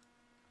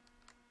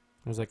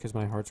 Was that because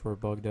my hearts were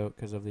bugged out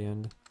because of the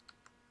end?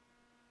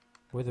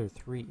 Wither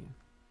 3.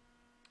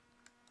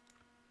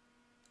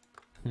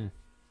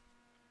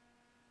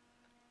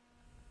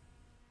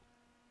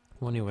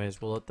 Well,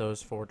 anyways, we'll let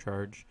those 4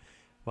 charge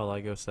while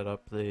I go set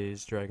up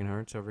these dragon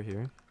hearts over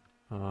here.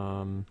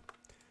 So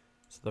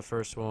the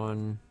first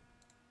one,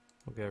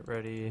 we'll get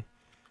ready.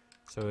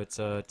 So it's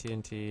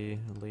TNT,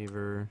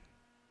 lever,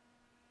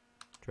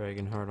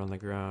 dragon heart on the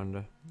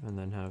ground, and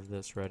then have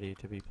this ready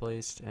to be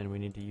placed, and we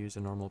need to use a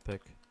normal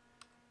pick.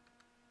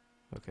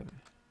 Okay,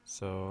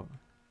 so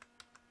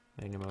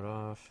magnum mode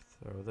off,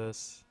 throw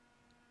this,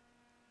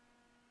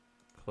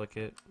 click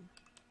it.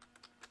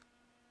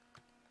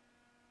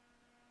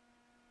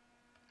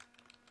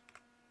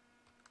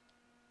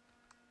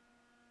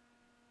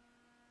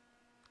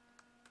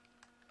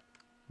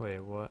 Wait,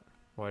 what?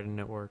 Why didn't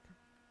it work?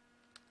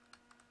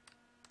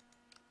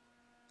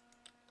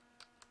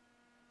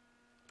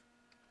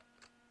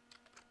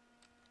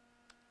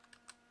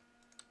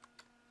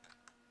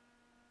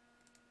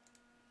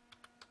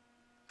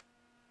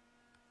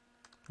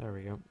 There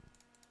we go.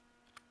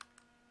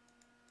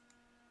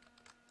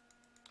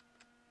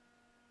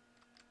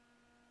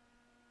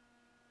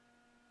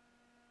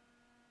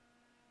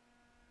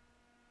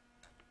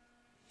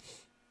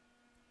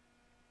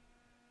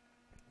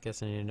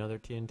 Guess I need another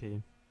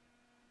TNT.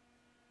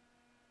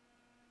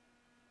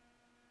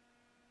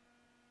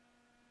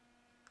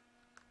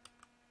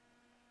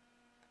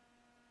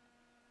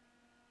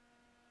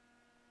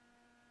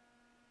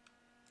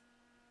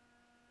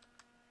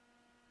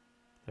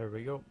 There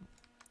we go.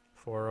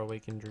 4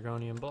 awakened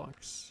draconium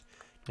blocks.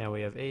 Now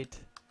we have 8.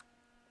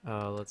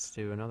 Let's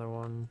do another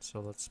one.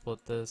 So let's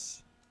split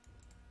this.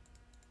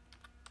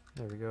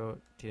 There we go.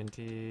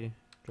 TNT,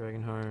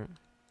 dragon heart,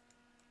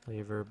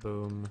 lever,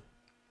 boom.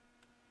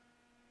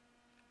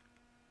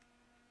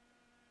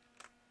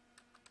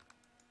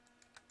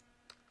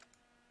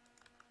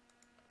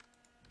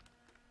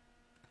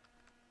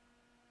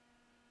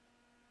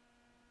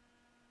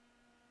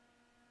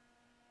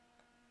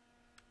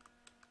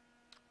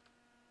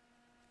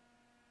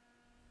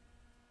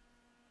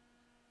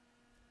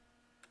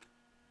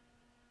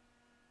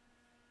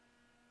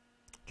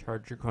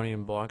 Charged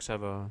draconium blocks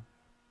have a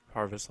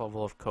harvest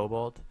level of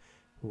cobalt,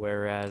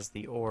 whereas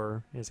the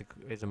ore is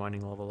a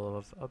mining level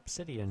of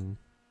obsidian.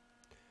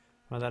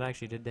 Well, that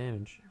actually did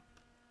damage.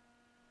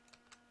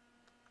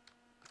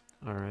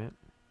 Alright.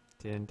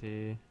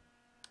 TNT,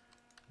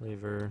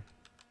 lever,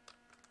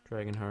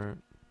 dragon heart.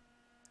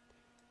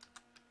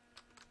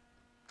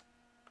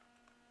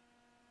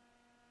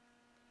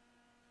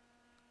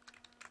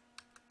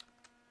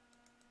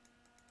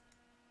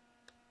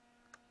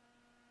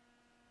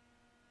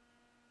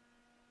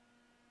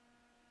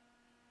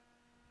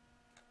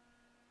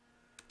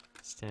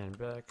 Stand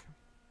back.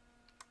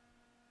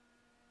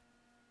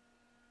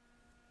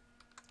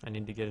 I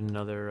need to get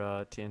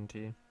another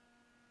TNT.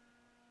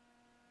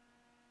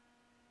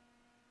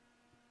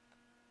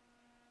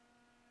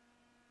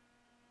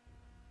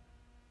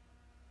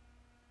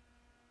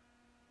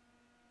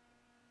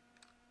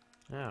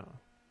 Oh.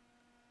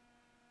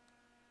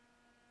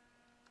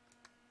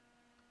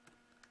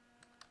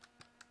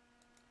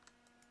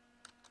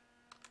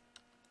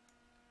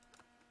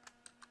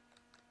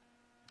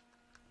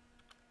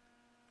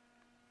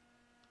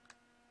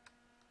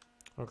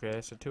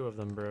 Okay, so 2 of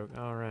them broke.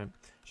 Alright.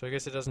 So I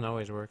guess it doesn't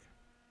always work.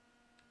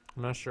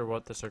 I'm not sure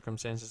what the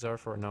circumstances are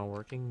for it not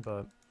working,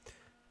 but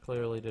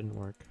clearly didn't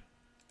work.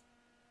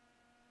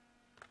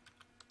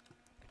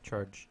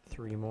 Charge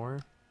 3 more,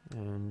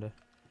 and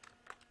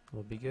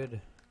we'll be good.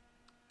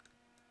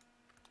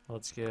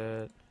 Let's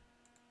get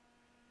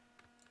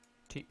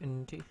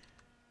TNT.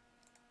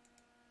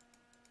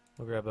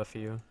 We'll grab a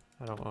few.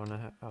 I don't want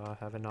to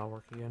have it not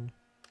work again.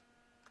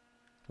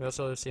 We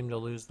also seem to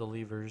lose the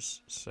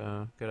levers,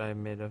 so good I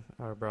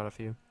brought a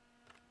few.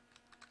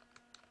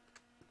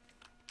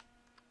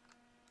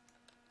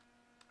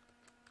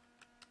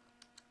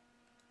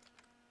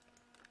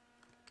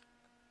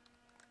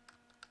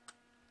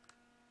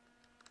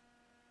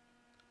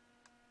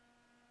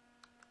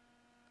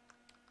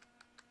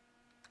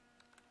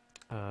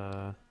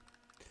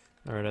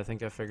 Alright, I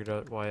think I figured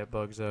out why it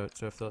bugs out.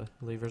 So if the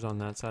lever's on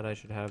that side, I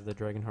should have the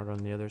dragon heart on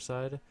the other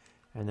side,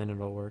 and then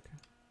it'll work.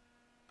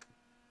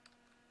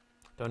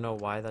 Don't know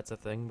why that's a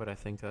thing, but I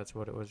think that's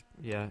what it was.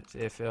 Yeah,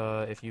 if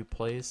you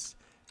place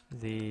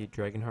the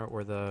dragon heart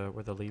where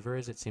the lever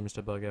is, it seems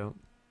to bug out.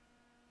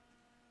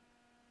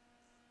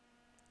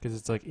 Because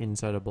it's like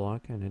inside a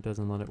block and it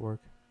doesn't let it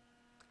work.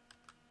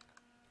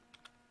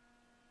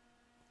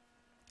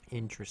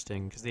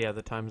 Interesting, because yeah,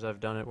 the times I've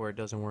done it where it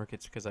doesn't work,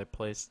 it's because I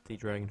placed the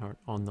dragon heart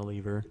on the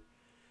lever.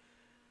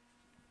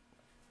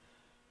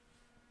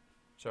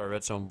 So a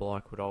redstone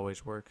block would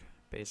always work,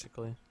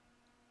 basically.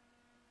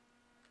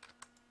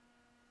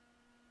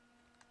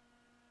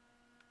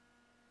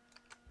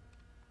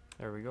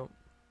 There we go.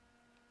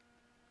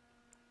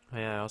 Oh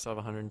yeah, I also have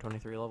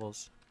 123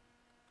 levels.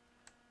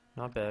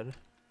 Not bad.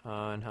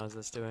 And how's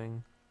this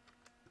doing?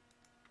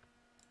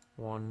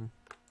 1.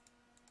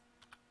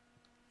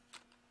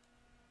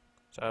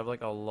 So I have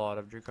like a lot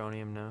of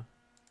draconium now.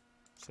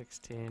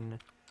 16.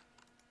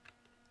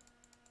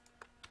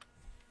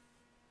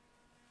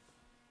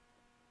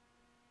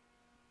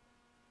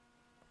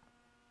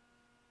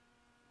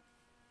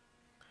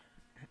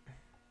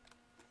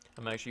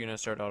 I'm actually gonna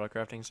start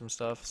auto-crafting some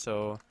stuff,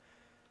 so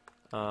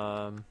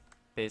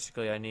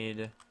basically I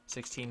need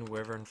 16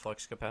 Wyvern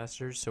flux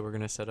capacitors, so we're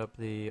gonna set up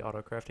the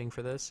auto-crafting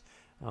for this,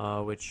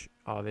 which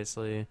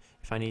obviously,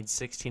 if I need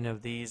 16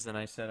 of these, then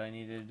I said I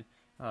needed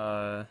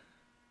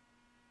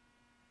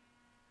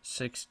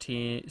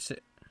 16...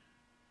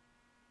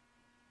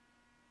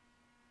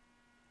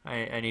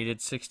 I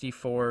needed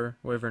 64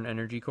 Wyvern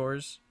energy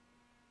cores,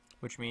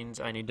 which means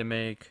I need to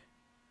make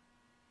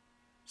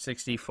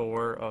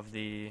 64 of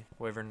the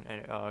Wyvern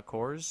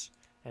cores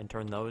and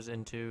turn those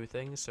into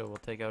things. So we'll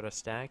take out a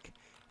stack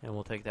and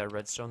we'll take that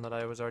redstone that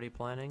I was already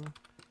planning.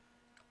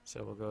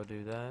 So we'll go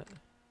do that.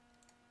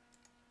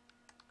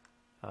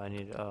 I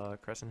need a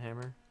crescent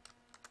hammer.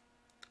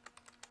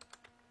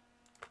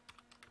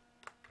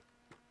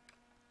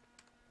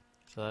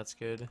 So that's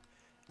good.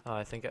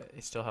 I think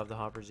I still have the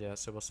hoppers, yeah,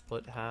 so we'll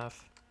split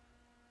half.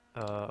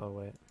 Oh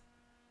wait.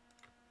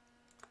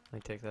 Let me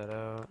take that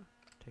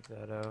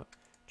out,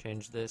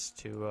 change this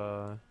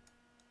to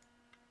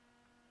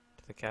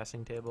the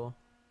casting table.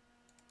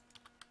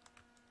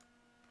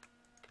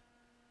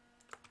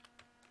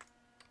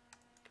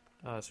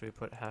 So we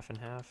put half and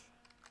half.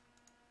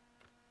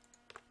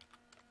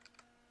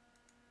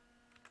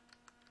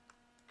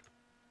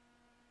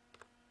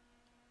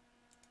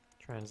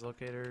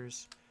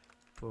 Translocators,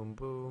 boom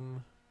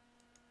boom.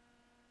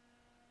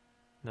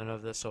 None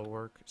of this will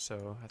work,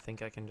 so I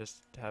think I can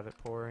just have it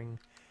pouring.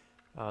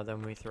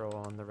 Then we throw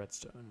on the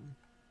redstone.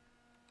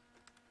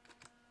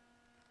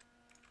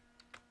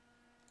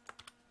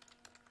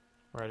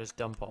 Or I just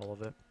dump all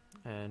of it,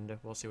 and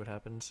we'll see what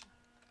happens.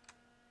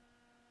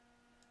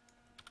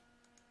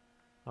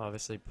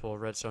 Obviously pull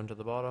redstone to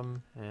the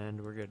bottom, and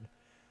we're good.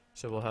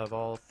 So we'll have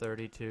all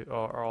 32,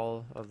 or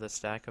all of the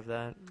stack of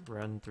that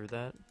run through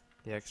that.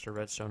 The extra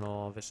redstone will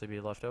obviously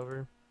be left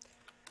over.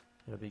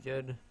 It'll be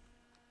good.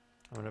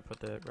 I'm gonna put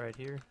that right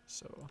here.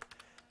 So,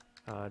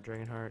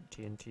 Dragonheart,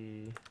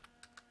 TNT.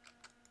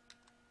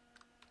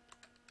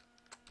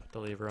 Put the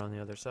lever on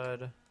the other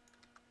side.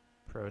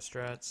 Pro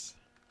strats.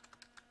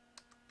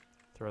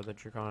 Throw the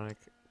draconic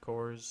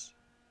cores.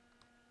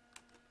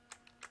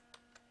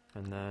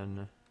 And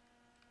then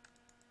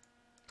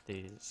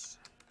these.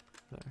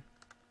 There.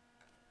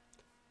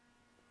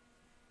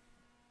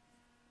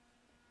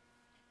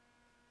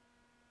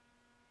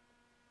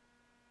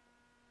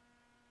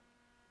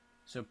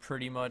 So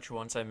pretty much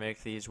once I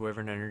make these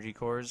Wyvern energy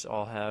cores,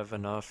 I'll have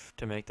enough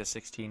to make the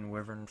 16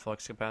 Wyvern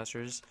flux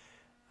capacitors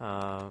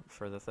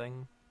for the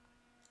thing,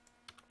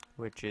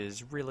 which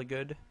is really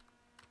good.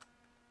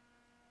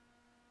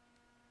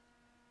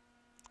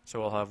 So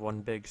we'll have one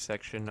big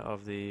section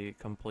of the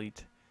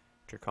complete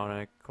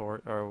draconic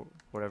core, or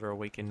whatever,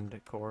 awakened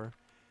core,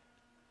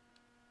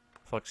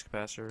 flux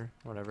capacitor,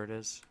 whatever it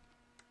is.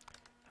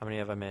 How many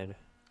have I made?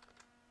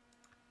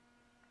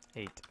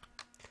 8.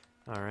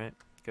 Alright.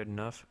 Good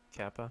enough,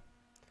 Kappa.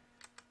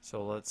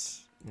 So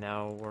let's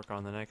now work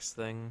on the next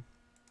thing.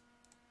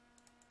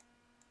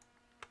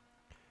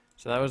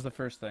 So that was the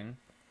first thing.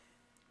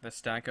 The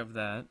stack of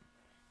that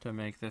to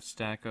make the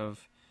stack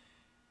of...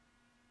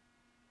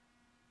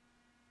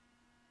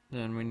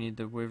 Then we need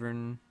the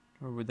Wyvern,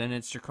 or then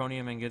it's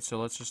Draconium ingots, so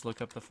let's just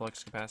look up the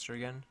flux capacitor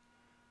again.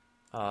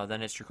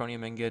 Then it's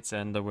Draconium ingots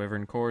and the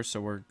Wyvern core, so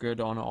we're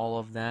good on all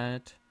of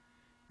that.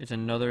 It's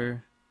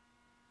another...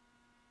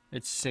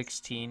 It's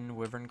 16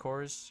 Wyvern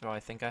cores, so I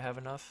think I have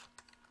enough.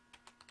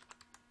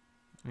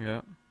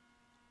 Yeah.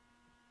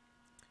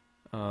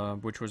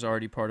 Which was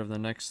already part of the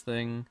next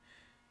thing.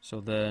 So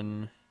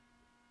then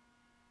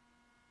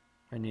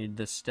I need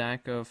the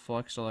stack of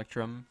Flux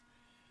Electrum.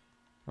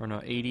 Or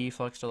no, 80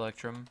 Flux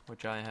Electrum,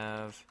 which I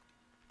have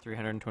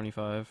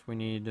 325. We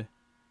need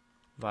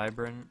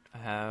Vibrant, I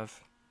have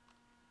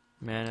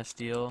Mana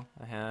Steel,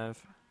 I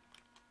have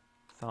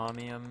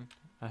Thaumium,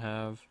 I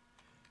have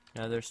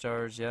Nether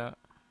Stars, yeah.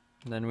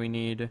 Then we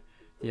need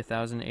the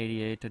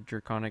 1088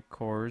 Draconic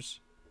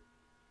cores.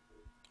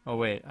 Oh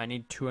wait, I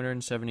need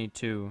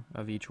 272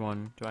 of each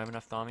one. Do I have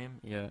enough Thaumium?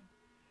 Yeah.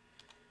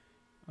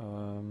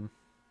 Then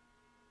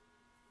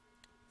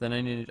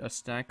I need a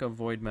stack of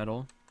Void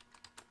Metal.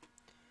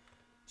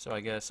 So I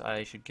guess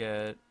I should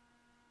get...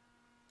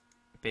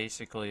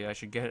 Basically, I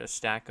should get a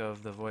stack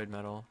of the Void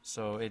Metal.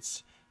 So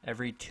it's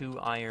every 2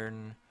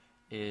 iron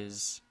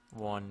is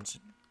 1.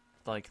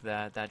 Like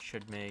that. That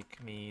should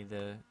make me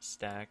the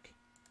stack.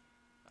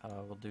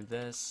 We'll do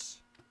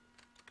this.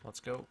 Let's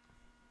go.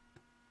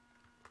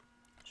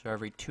 So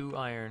every 2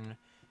 iron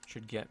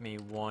should get me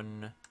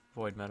 1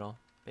 void metal,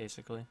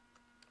 basically.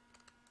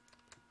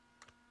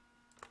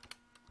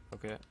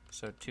 Okay,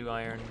 so 2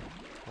 iron,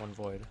 1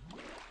 void.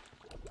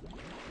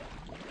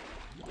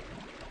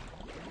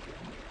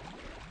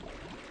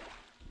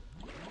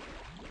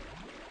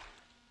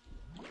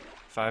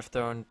 If I've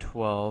thrown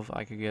 12,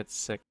 I could get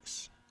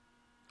 6.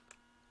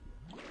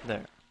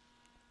 There.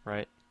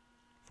 Right?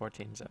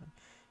 14 zone.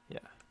 Yeah.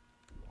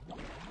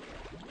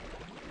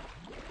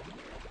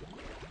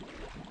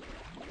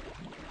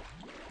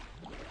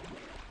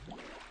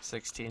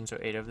 $16, so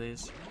 8 of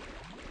these.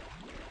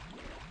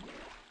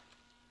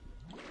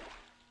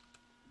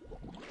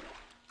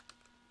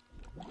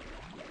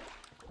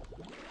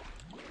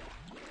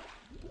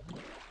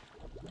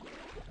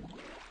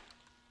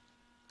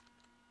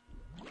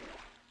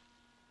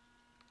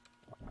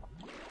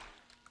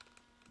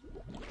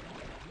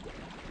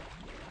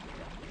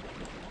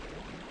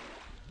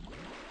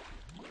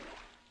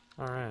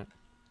 Alright.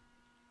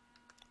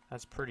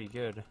 That's pretty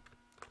good.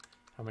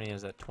 How many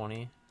is that?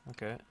 20?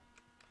 Okay.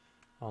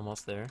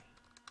 Almost there.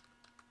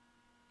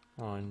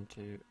 1,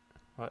 2...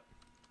 What?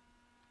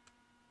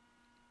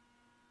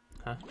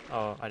 Huh?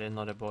 Oh, I didn't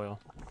let it boil.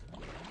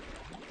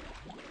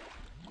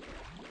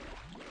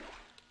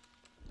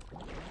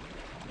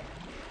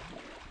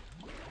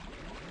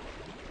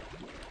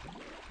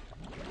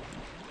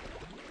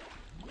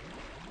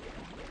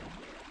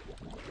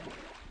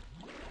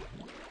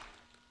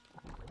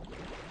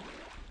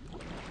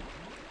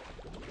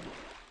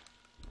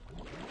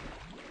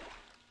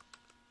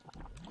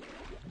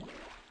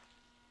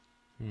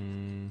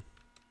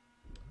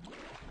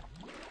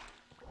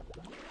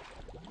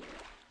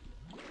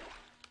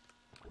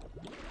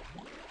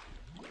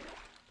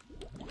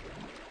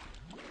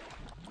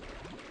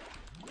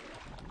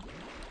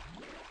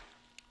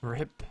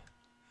 RIP.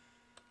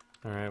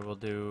 Alright, we'll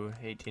do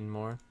 18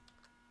 more.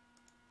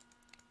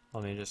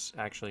 Let me just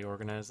actually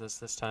organize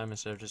this time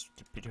instead of just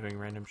be doing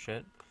random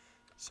shit.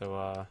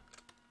 So,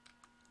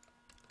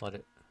 let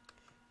it...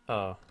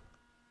 Oh.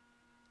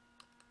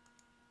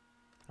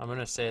 I'm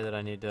gonna say that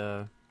I need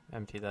to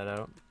empty that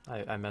out.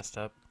 I messed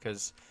up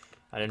because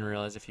I didn't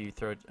realize if you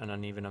throw an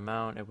uneven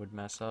amount it would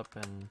mess up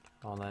and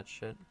all that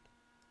shit.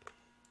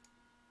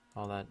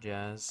 All that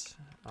jazz.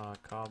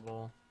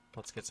 Cobble.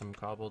 Let's get some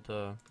cobble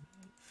to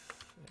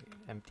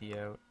empty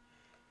out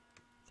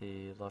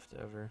the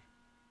leftover.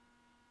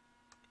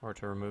 Or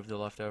to remove the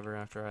leftover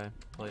after I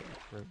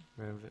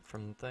remove it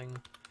from the thing.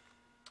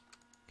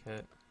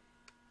 Okay.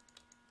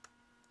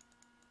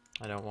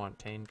 I don't want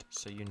taint,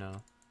 so you know.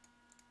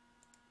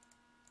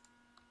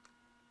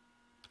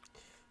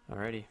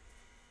 Alrighty.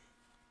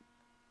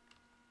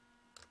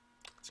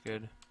 That's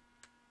good.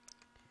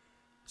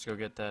 Let's go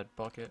get that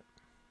bucket.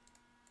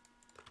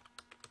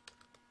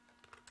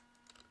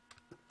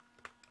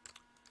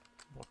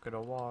 Bucket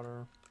of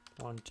water.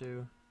 1,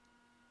 2.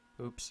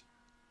 Oops.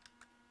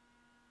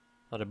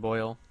 Let it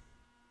boil.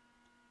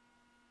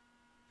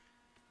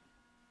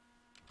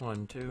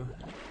 1, 2.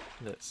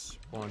 This.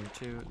 1,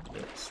 2.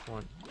 This.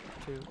 1,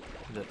 2.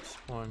 This.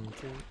 1,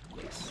 2.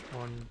 This.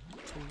 1,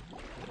 2.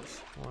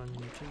 This. 1,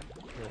 2.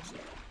 This.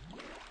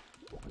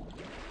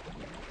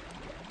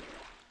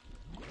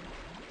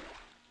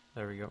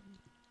 There we go.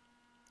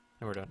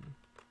 And we're done.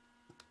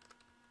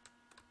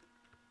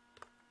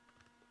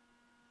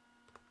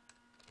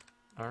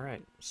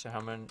 Alright, so how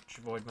much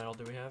void metal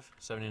do we have?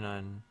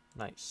 79.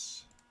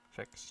 Nice.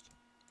 Fixed.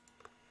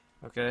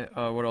 Okay,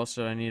 what else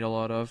did I need a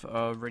lot of?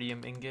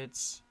 Iridium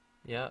ingots.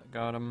 Yeah,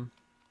 got them.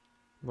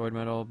 Void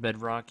metal,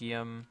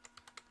 bedrockium.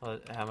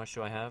 How much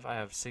do I have? I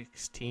have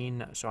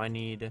 16, so I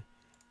need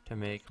to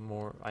make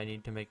more. I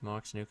need to make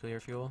MOX nuclear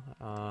fuel.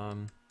 I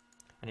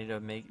need to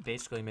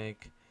basically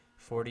make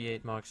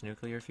 48 MOX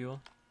nuclear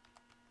fuel.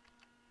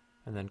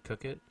 And then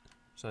cook it.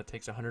 So that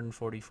takes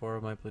 144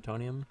 of my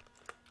plutonium.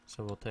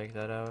 So we'll take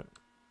that out.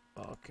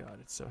 Oh god,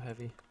 it's so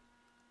heavy.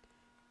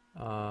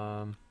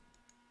 I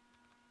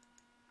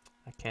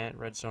can't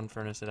redstone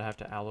furnace it, I have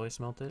to alloy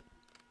smelt it.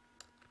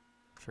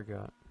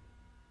 Forgot.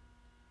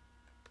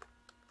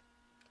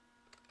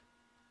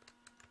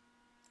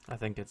 I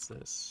think it's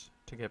this,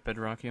 to get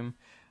bedrockium.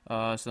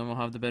 So then we'll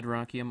have the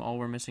bedrockium. All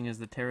we're missing is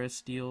the terrace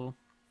steel.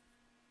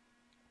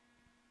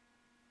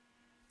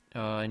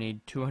 I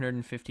need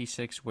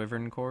 256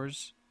 wyvern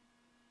cores.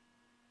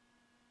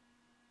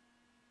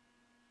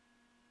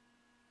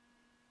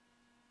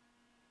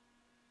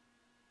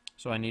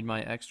 So I need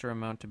my extra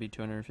amount to be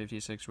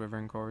 256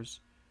 wyvern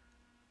cores.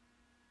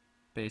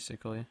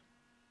 Basically.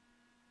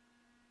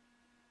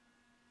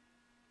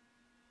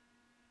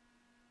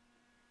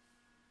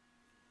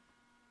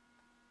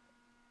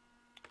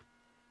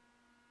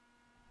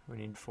 We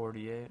need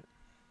 48.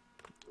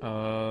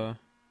 So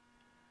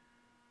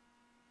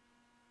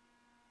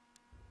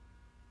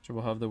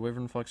we'll have the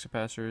wyvern flux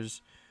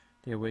capacitors,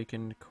 the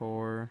awakened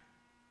core,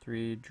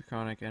 3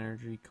 draconic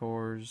energy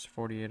cores,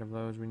 48 of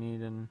those we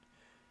need, and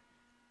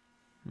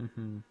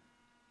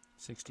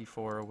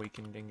 64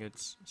 awakened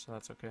ingots, so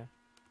that's okay.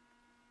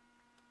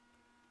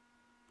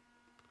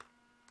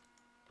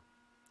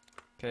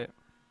 Okay,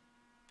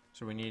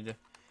 so we need...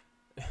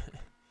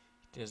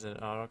 Is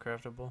it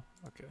auto-craftable?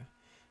 Okay,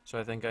 so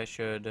I think I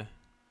should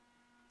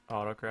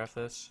auto-craft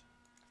this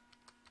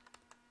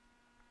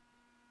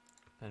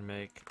and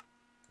make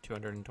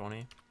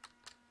 220.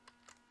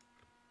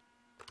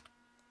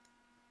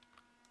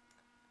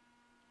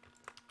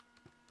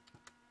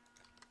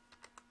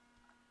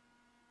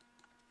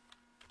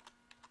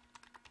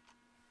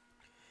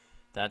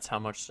 That's how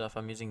much stuff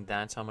I'm using.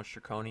 That's how much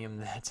draconium.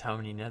 That's how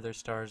many nether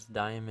stars,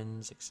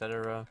 diamonds,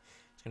 etc.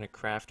 It's gonna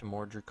craft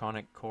more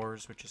draconic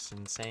cores, which is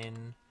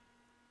insane.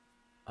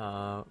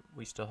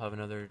 We still have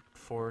another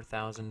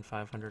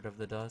 4,500 of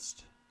the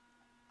dust.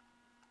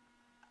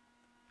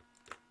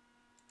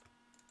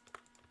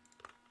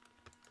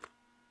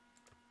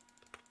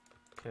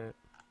 Okay.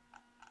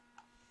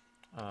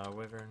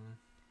 Wyvern.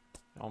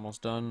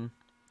 Almost done.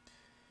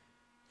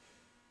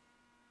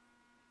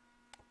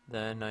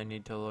 Then I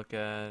need to look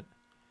at...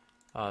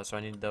 so I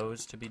need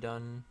those to be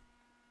done.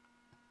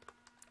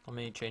 Let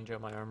me change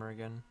out my armor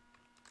again.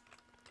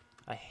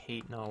 I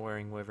hate not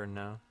wearing Wyvern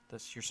now.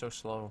 You're so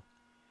slow.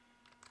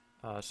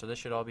 So this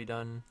should all be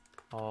done.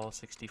 All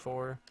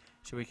 64.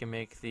 So we can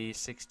make the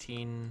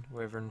 16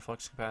 Wyvern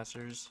flux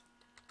capacitors.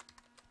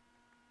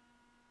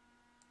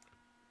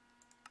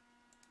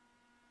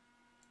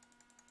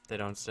 They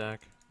don't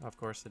stack. Of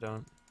course they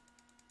don't.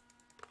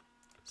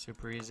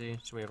 Super easy.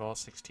 So we have all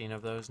 16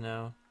 of those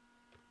now.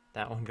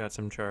 That one got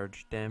some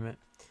charge. Damn it.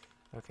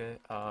 Okay.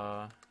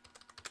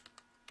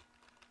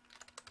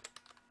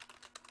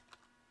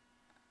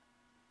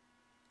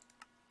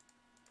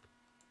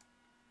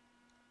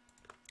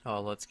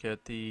 Let's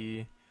get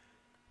the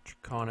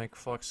draconic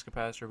flux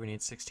capacitor. We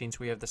need 16. So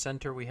we have the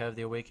center. We have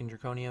the awakened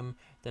draconium.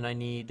 Then I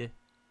need...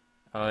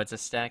 it's a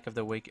stack of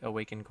the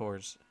awakened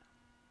cores.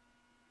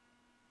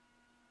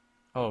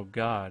 Oh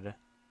god.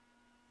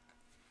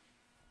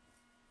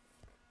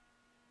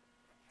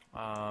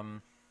 I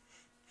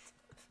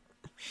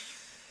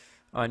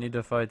need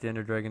to fight the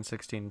Ender Dragon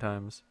 16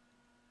 times.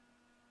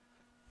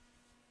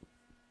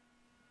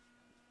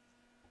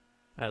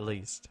 At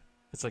least.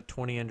 It's like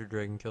 20 Ender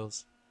Dragon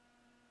kills.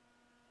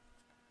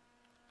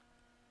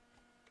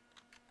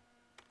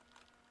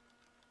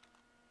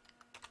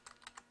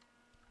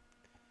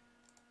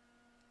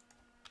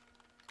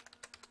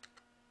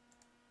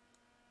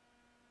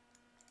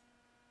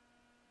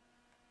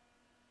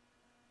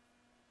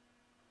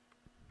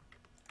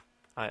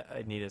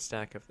 I need a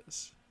stack of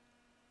this.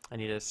 I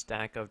need a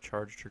stack of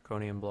charged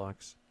draconium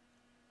blocks.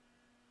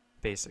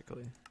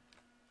 Basically.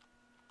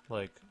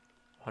 Like,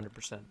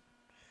 100%.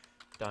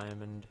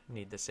 Diamond.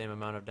 Need the same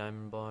amount of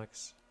diamond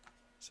blocks.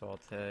 So I'll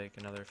take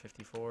another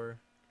 54.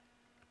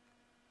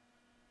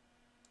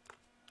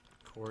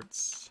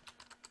 Quartz.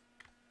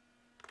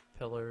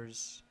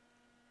 Pillars.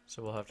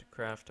 So we'll have to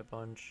craft a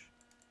bunch.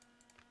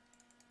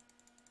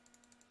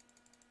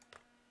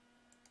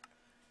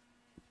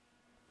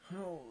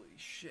 Holy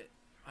shit.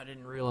 I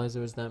didn't realize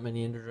there was that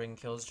many Ender Dragon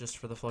kills just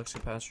for the flux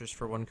capacitors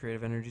for one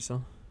creative energy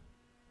cell.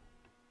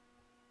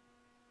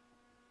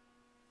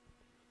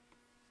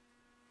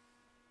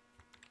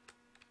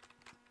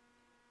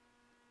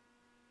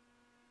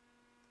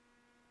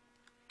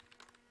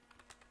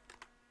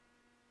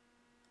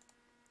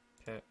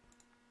 Okay.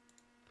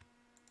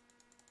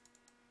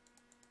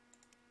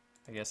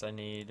 I guess I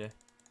need,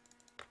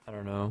 I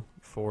don't know,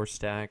 4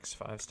 stacks,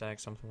 5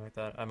 stacks, something like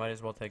that. I might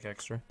as well take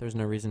extra. There's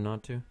no reason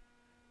not to.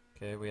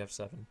 Okay, we have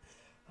 7.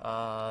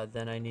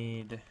 Then I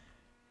need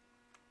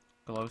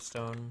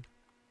glowstone,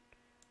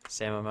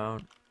 same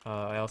amount.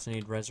 I also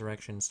need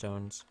resurrection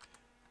stones.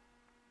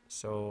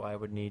 So I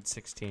would need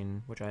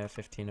 16, which I have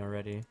 15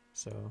 already.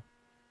 So,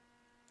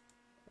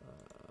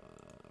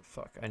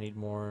 fuck, I need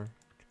more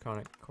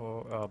draconic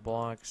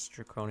blocks,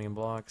 draconium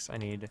blocks. I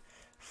need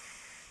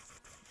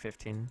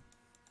 15.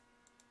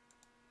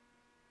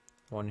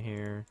 1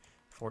 here,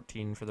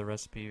 14 for the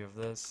recipe of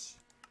this.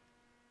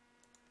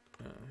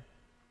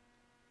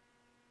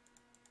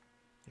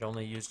 It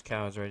only used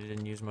cows, right? It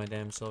didn't use my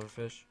damn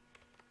silverfish.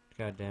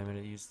 God damn it,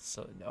 it used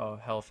the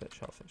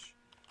hellfish.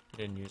 It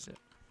didn't use it.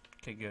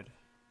 Okay, good.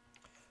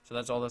 So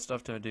that's all the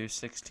stuff to do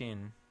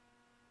 16,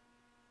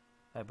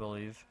 I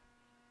believe.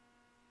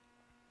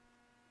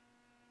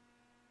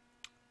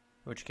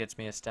 Which gets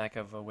me a stack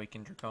of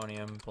awakened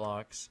draconium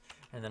blocks.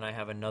 And then I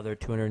have another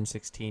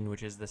 216,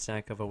 which is the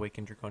stack of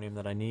awakened draconium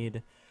that I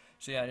need.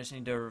 So yeah, I just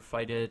need to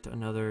fight it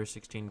another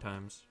 16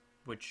 times,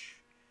 which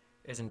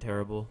isn't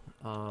terrible.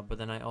 But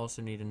then I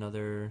also need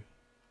another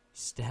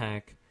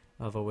stack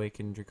of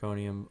awakened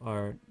draconium,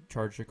 or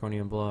charged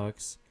draconium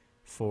blocks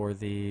for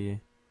the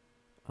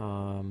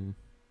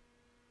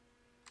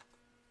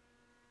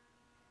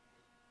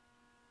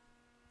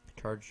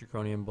charged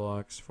draconium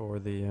blocks for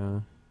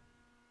the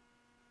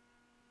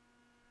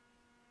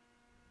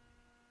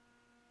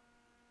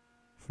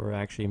for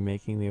actually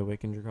making the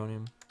awakened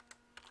draconium.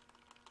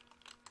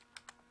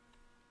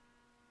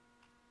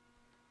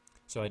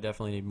 So I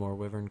definitely need more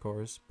wyvern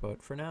cores,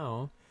 but for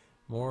now,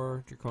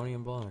 more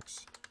draconium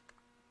blocks.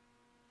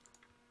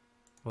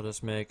 We'll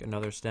just make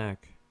another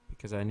stack,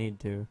 because I need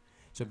to.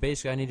 So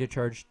basically I need to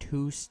charge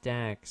 2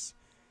 stacks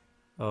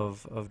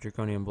of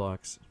draconium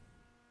blocks,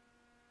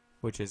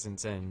 which is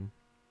insane.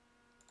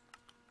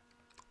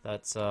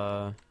 That's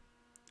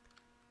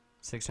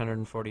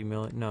 640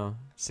 million, no,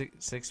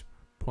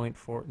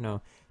 6.4,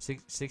 no,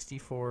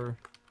 64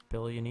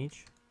 billion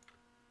each.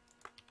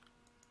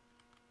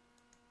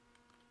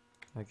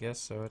 I guess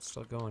so. It's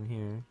still going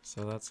here,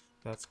 so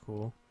that's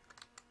cool.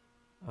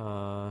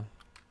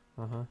 Let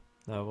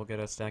We'll get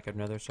a stack of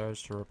nether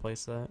stars to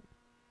replace that.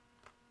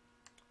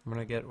 I'm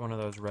gonna get one of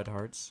those red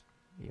hearts.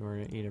 We're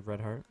gonna eat a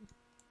red heart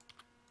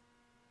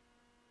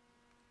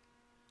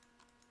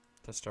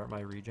to start my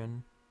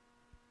regen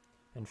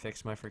and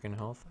fix my freaking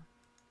health.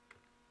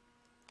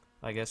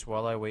 I guess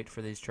while I wait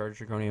for these charged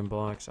draconium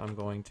blocks, I'm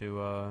going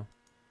to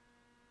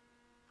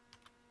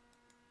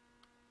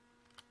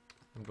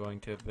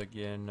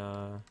begin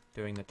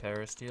doing the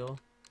terra steel,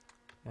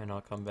 and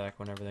I'll come back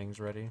when everything's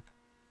ready.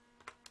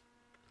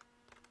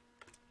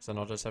 So then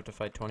I'll just have to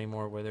fight 20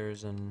 more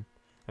withers and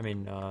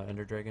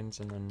ender dragons,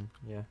 and then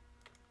yeah.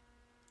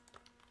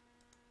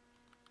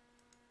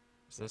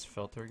 Is this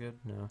filter good?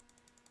 No.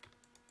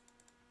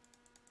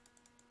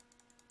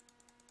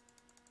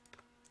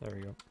 There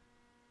we go.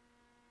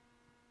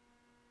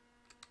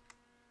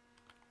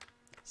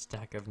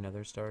 Stack of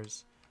nether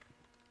stars.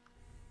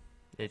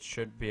 It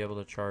should be able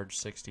to charge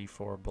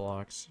 64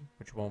 blocks,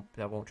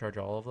 that won't charge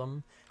all of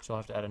them, so I'll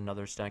have to add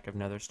another stack of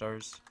nether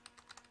stars.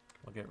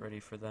 I'll get ready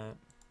for that.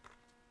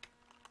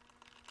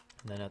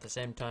 And then at the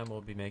same time,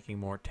 we'll be making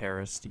more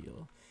terra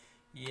steel.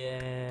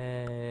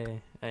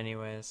 Yay!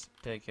 Anyways,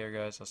 take care,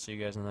 guys. I'll see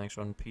you guys in the next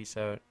one. Peace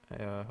out.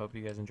 I hope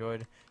you guys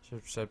enjoyed.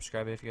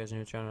 Subscribe if you guys are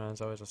new to the channel.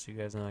 As always, I'll see you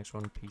guys in the next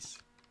one. Peace.